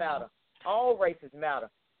does matter. All races matter.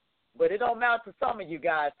 But it don't matter to some of you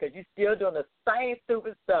guys because you're still doing the same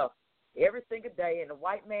stupid stuff every single day. And the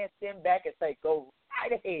white man sitting back and say, go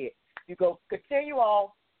right ahead. You go continue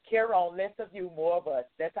on. Carry on, less of you, more of us.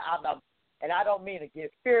 That's how I'm, and I don't mean to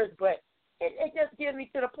get fierce, but it just gives me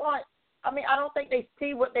to the point. I mean, I don't think they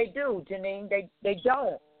see what they do, Janine. They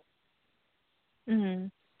don't. Mm-hmm.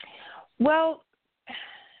 Well,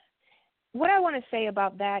 what I want to say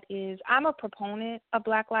about that is I'm a proponent of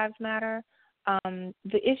Black Lives Matter.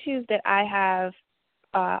 The issues that I have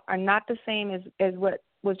are not the same as what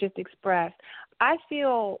was just expressed. I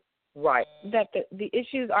feel right that the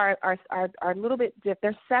issues are a little bit different.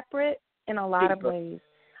 They're separate in a lot of ways.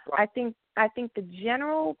 Right. I think the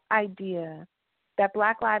general idea that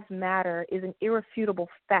Black Lives Matter is an irrefutable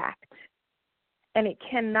fact, and it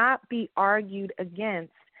cannot be argued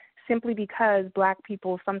against simply because Black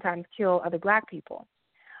people sometimes kill other Black people.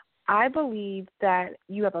 I believe that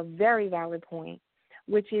you have a very valid point,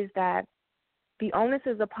 which is that the onus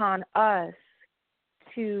is upon us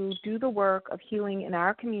to do the work of healing in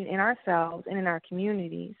our in ourselves and in our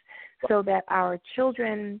communities so that our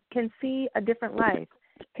children can see a different life,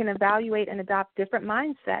 can evaluate and adopt different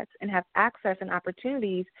mindsets, and have access and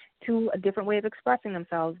opportunities to a different way of expressing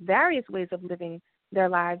themselves, various ways of living their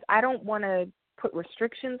lives. I don't want to put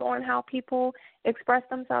restrictions on how people express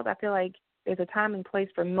themselves. I feel like there's a time and place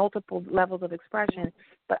for multiple levels of expression,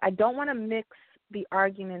 but I don't want to mix the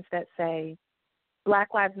arguments that say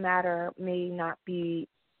Black Lives Matter may not be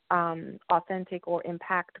authentic or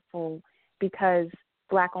impactful because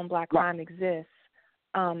Black-on-Black crime exists.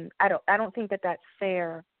 I don't think that that's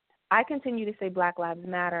fair. I continue to say Black Lives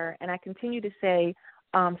Matter, and I continue to say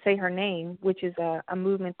Her Name, which is a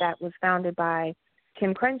movement that was founded by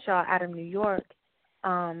Kim Crenshaw out of New York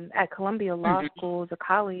at Columbia Law School as a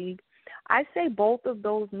colleague. I say both of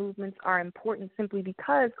those movements are important simply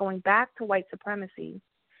because, going back to white supremacy,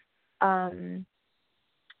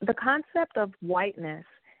 the concept of whiteness,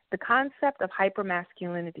 the concept of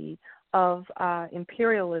hypermasculinity, of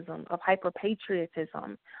imperialism, of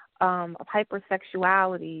hyperpatriotism, of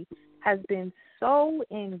hypersexuality has been so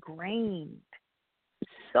ingrained,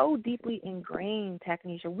 so deeply ingrained,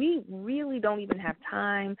 Technisha. We really don't even have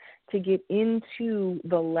time to get into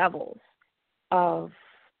the levels of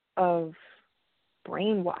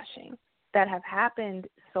brainwashing that have happened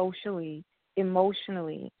socially,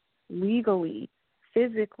 emotionally, legally,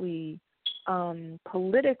 physically,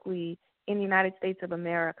 politically in the United States of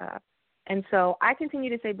America. And so I continue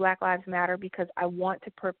to say Black Lives Matter because I want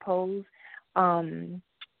to propose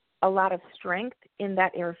a lot of strength in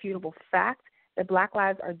that irrefutable fact that Black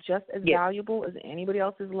lives are just as valuable as anybody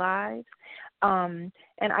else's lives. And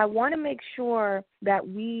I want to make sure that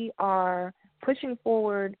we are pushing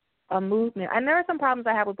forward a movement. And there are some problems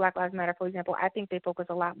I have with Black Lives Matter. For example, I think they focus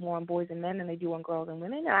a lot more on boys and men than they do on girls and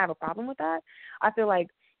women, and I have a problem with that. I feel like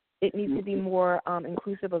it needs to be more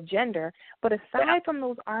inclusive of gender. But aside from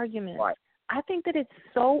those arguments, I think that it's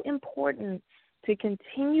so important to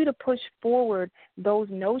continue to push forward those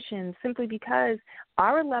notions simply because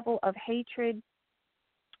our level of hatred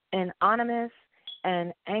and animus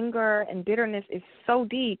and anger and bitterness is so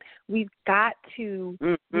deep. We've got to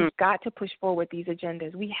push forward these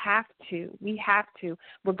agendas. We have to,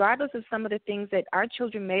 regardless of some of the things that our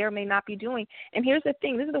children may or may not be doing. And here's the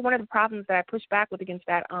thing: this is one of the problems that I push back with against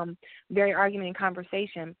that very argument and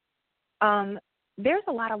conversation. There's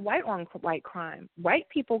a lot of white on white crime. White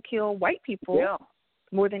people kill white people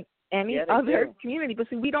more than any other community, but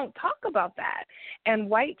see, we don't talk about that. And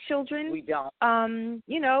white children, we don't.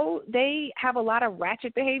 They have a lot of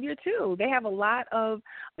ratchet behavior too. They have a lot of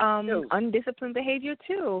undisciplined behavior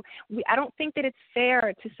too. I don't think that it's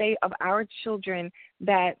fair to say of our children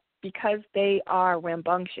that because they are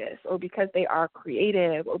rambunctious or because they are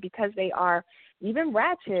creative or because they are even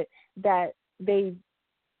ratchet that they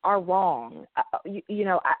are wrong. I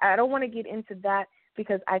don't want to get into that,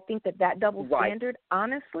 because I think that double standard,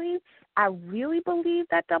 honestly, I really believe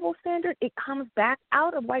that double standard, it comes back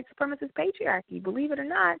out of white supremacist patriarchy. Believe it or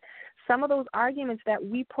not, some of those arguments that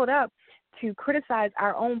we put up to criticize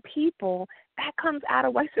our own people, that comes out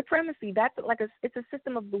of white supremacy. That's it's a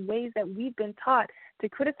system of the ways that we've been taught to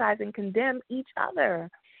criticize and condemn each other.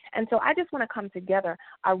 And so I just want to come together.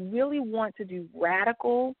 I really want to do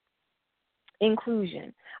radical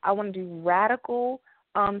inclusion. I want to do radical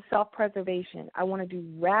self-preservation. I want to do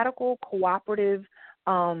radical cooperative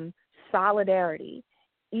solidarity,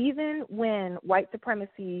 even when white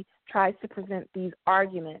supremacy tries to present these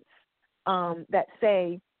arguments that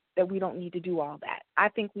say that we don't need to do all that. I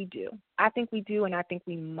think we do. And I think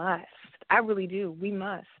we must. I really do. We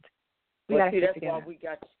must. We got to stick together. Why we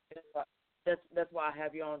got you. That's why I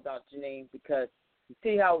have you on, Dr. Janine, because you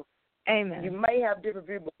see how Amen. You may have different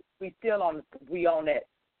views, but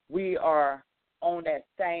we are on that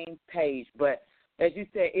same page. But as you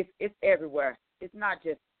said, it's everywhere. It's not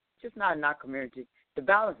just not in our community. The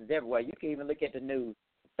violence is everywhere. You can even look at the news.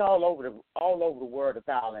 It's all over the world, the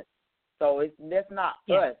violence. So that's not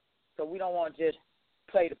us. So we don't want to just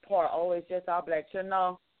play the part. Oh, it's just our black children.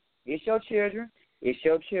 No, it's your children. It's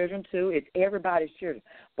your children too. It's everybody's children.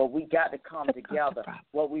 But we got to come together.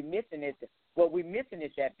 What we're missing is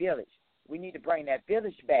that village. We need to bring that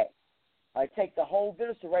village back. It takes a whole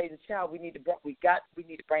village to raise a child. We need to bring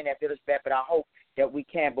that village back. But I hope that we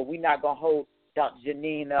can. But we're not gonna hold Dr.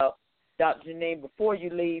 Janine up. Dr. Janine, before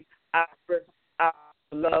you leave, I would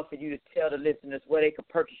love for you to tell the listeners where they can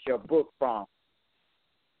purchase your book from.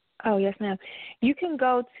 Oh, yes, ma'am. You can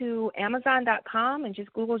go to Amazon.com and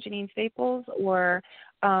just Google Janine Staples, or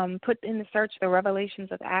put in the search The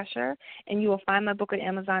Revelations of Asher, and you will find my book at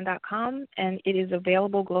Amazon.com, and it is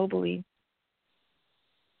available globally.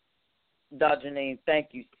 Dr. Janine, thank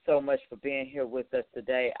you so much for being here with us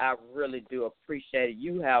today. I really do appreciate it.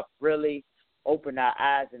 You have really opened our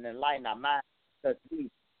eyes and enlightened our minds, because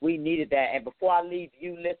we needed that. And before I leave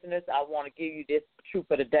you listeners, I want to give you this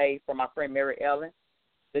truth of the day from my friend Mary Ellen.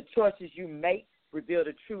 The choices you make reveal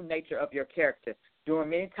the true nature of your character.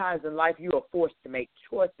 During many times in life, you are forced to make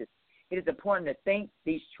choices. It is important to think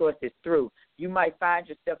these choices through. You might find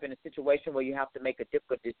yourself in a situation where you have to make a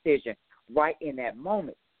difficult decision right in that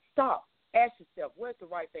moment. Stop. Ask yourself, what's the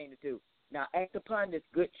right thing to do? Now, act upon this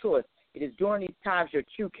good choice. It is during these times your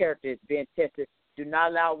true character is being tested. Do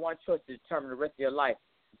not allow one choice to determine the rest of your life.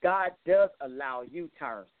 God does allow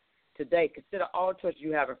U-turns. Today, consider all choices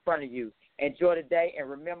you have in front of you. Enjoy the day, and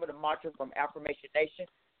remember the mantra from Affirmation Nation.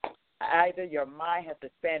 Either your mind has to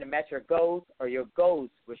expand to match your goals, or your goals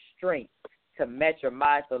with strength to match your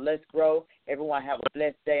mind. So let's grow. Everyone have a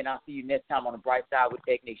blessed day, and I'll see you next time on The Bright Side with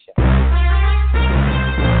Technisha.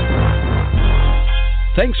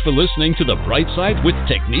 Thanks for listening to The Bright Side with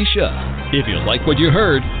Technisha. If you like what you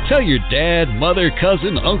heard, tell your dad, mother,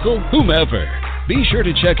 cousin, uncle, whomever. Be sure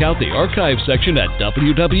to check out the archive section at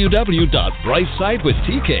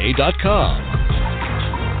www.brightsidewithtk.com.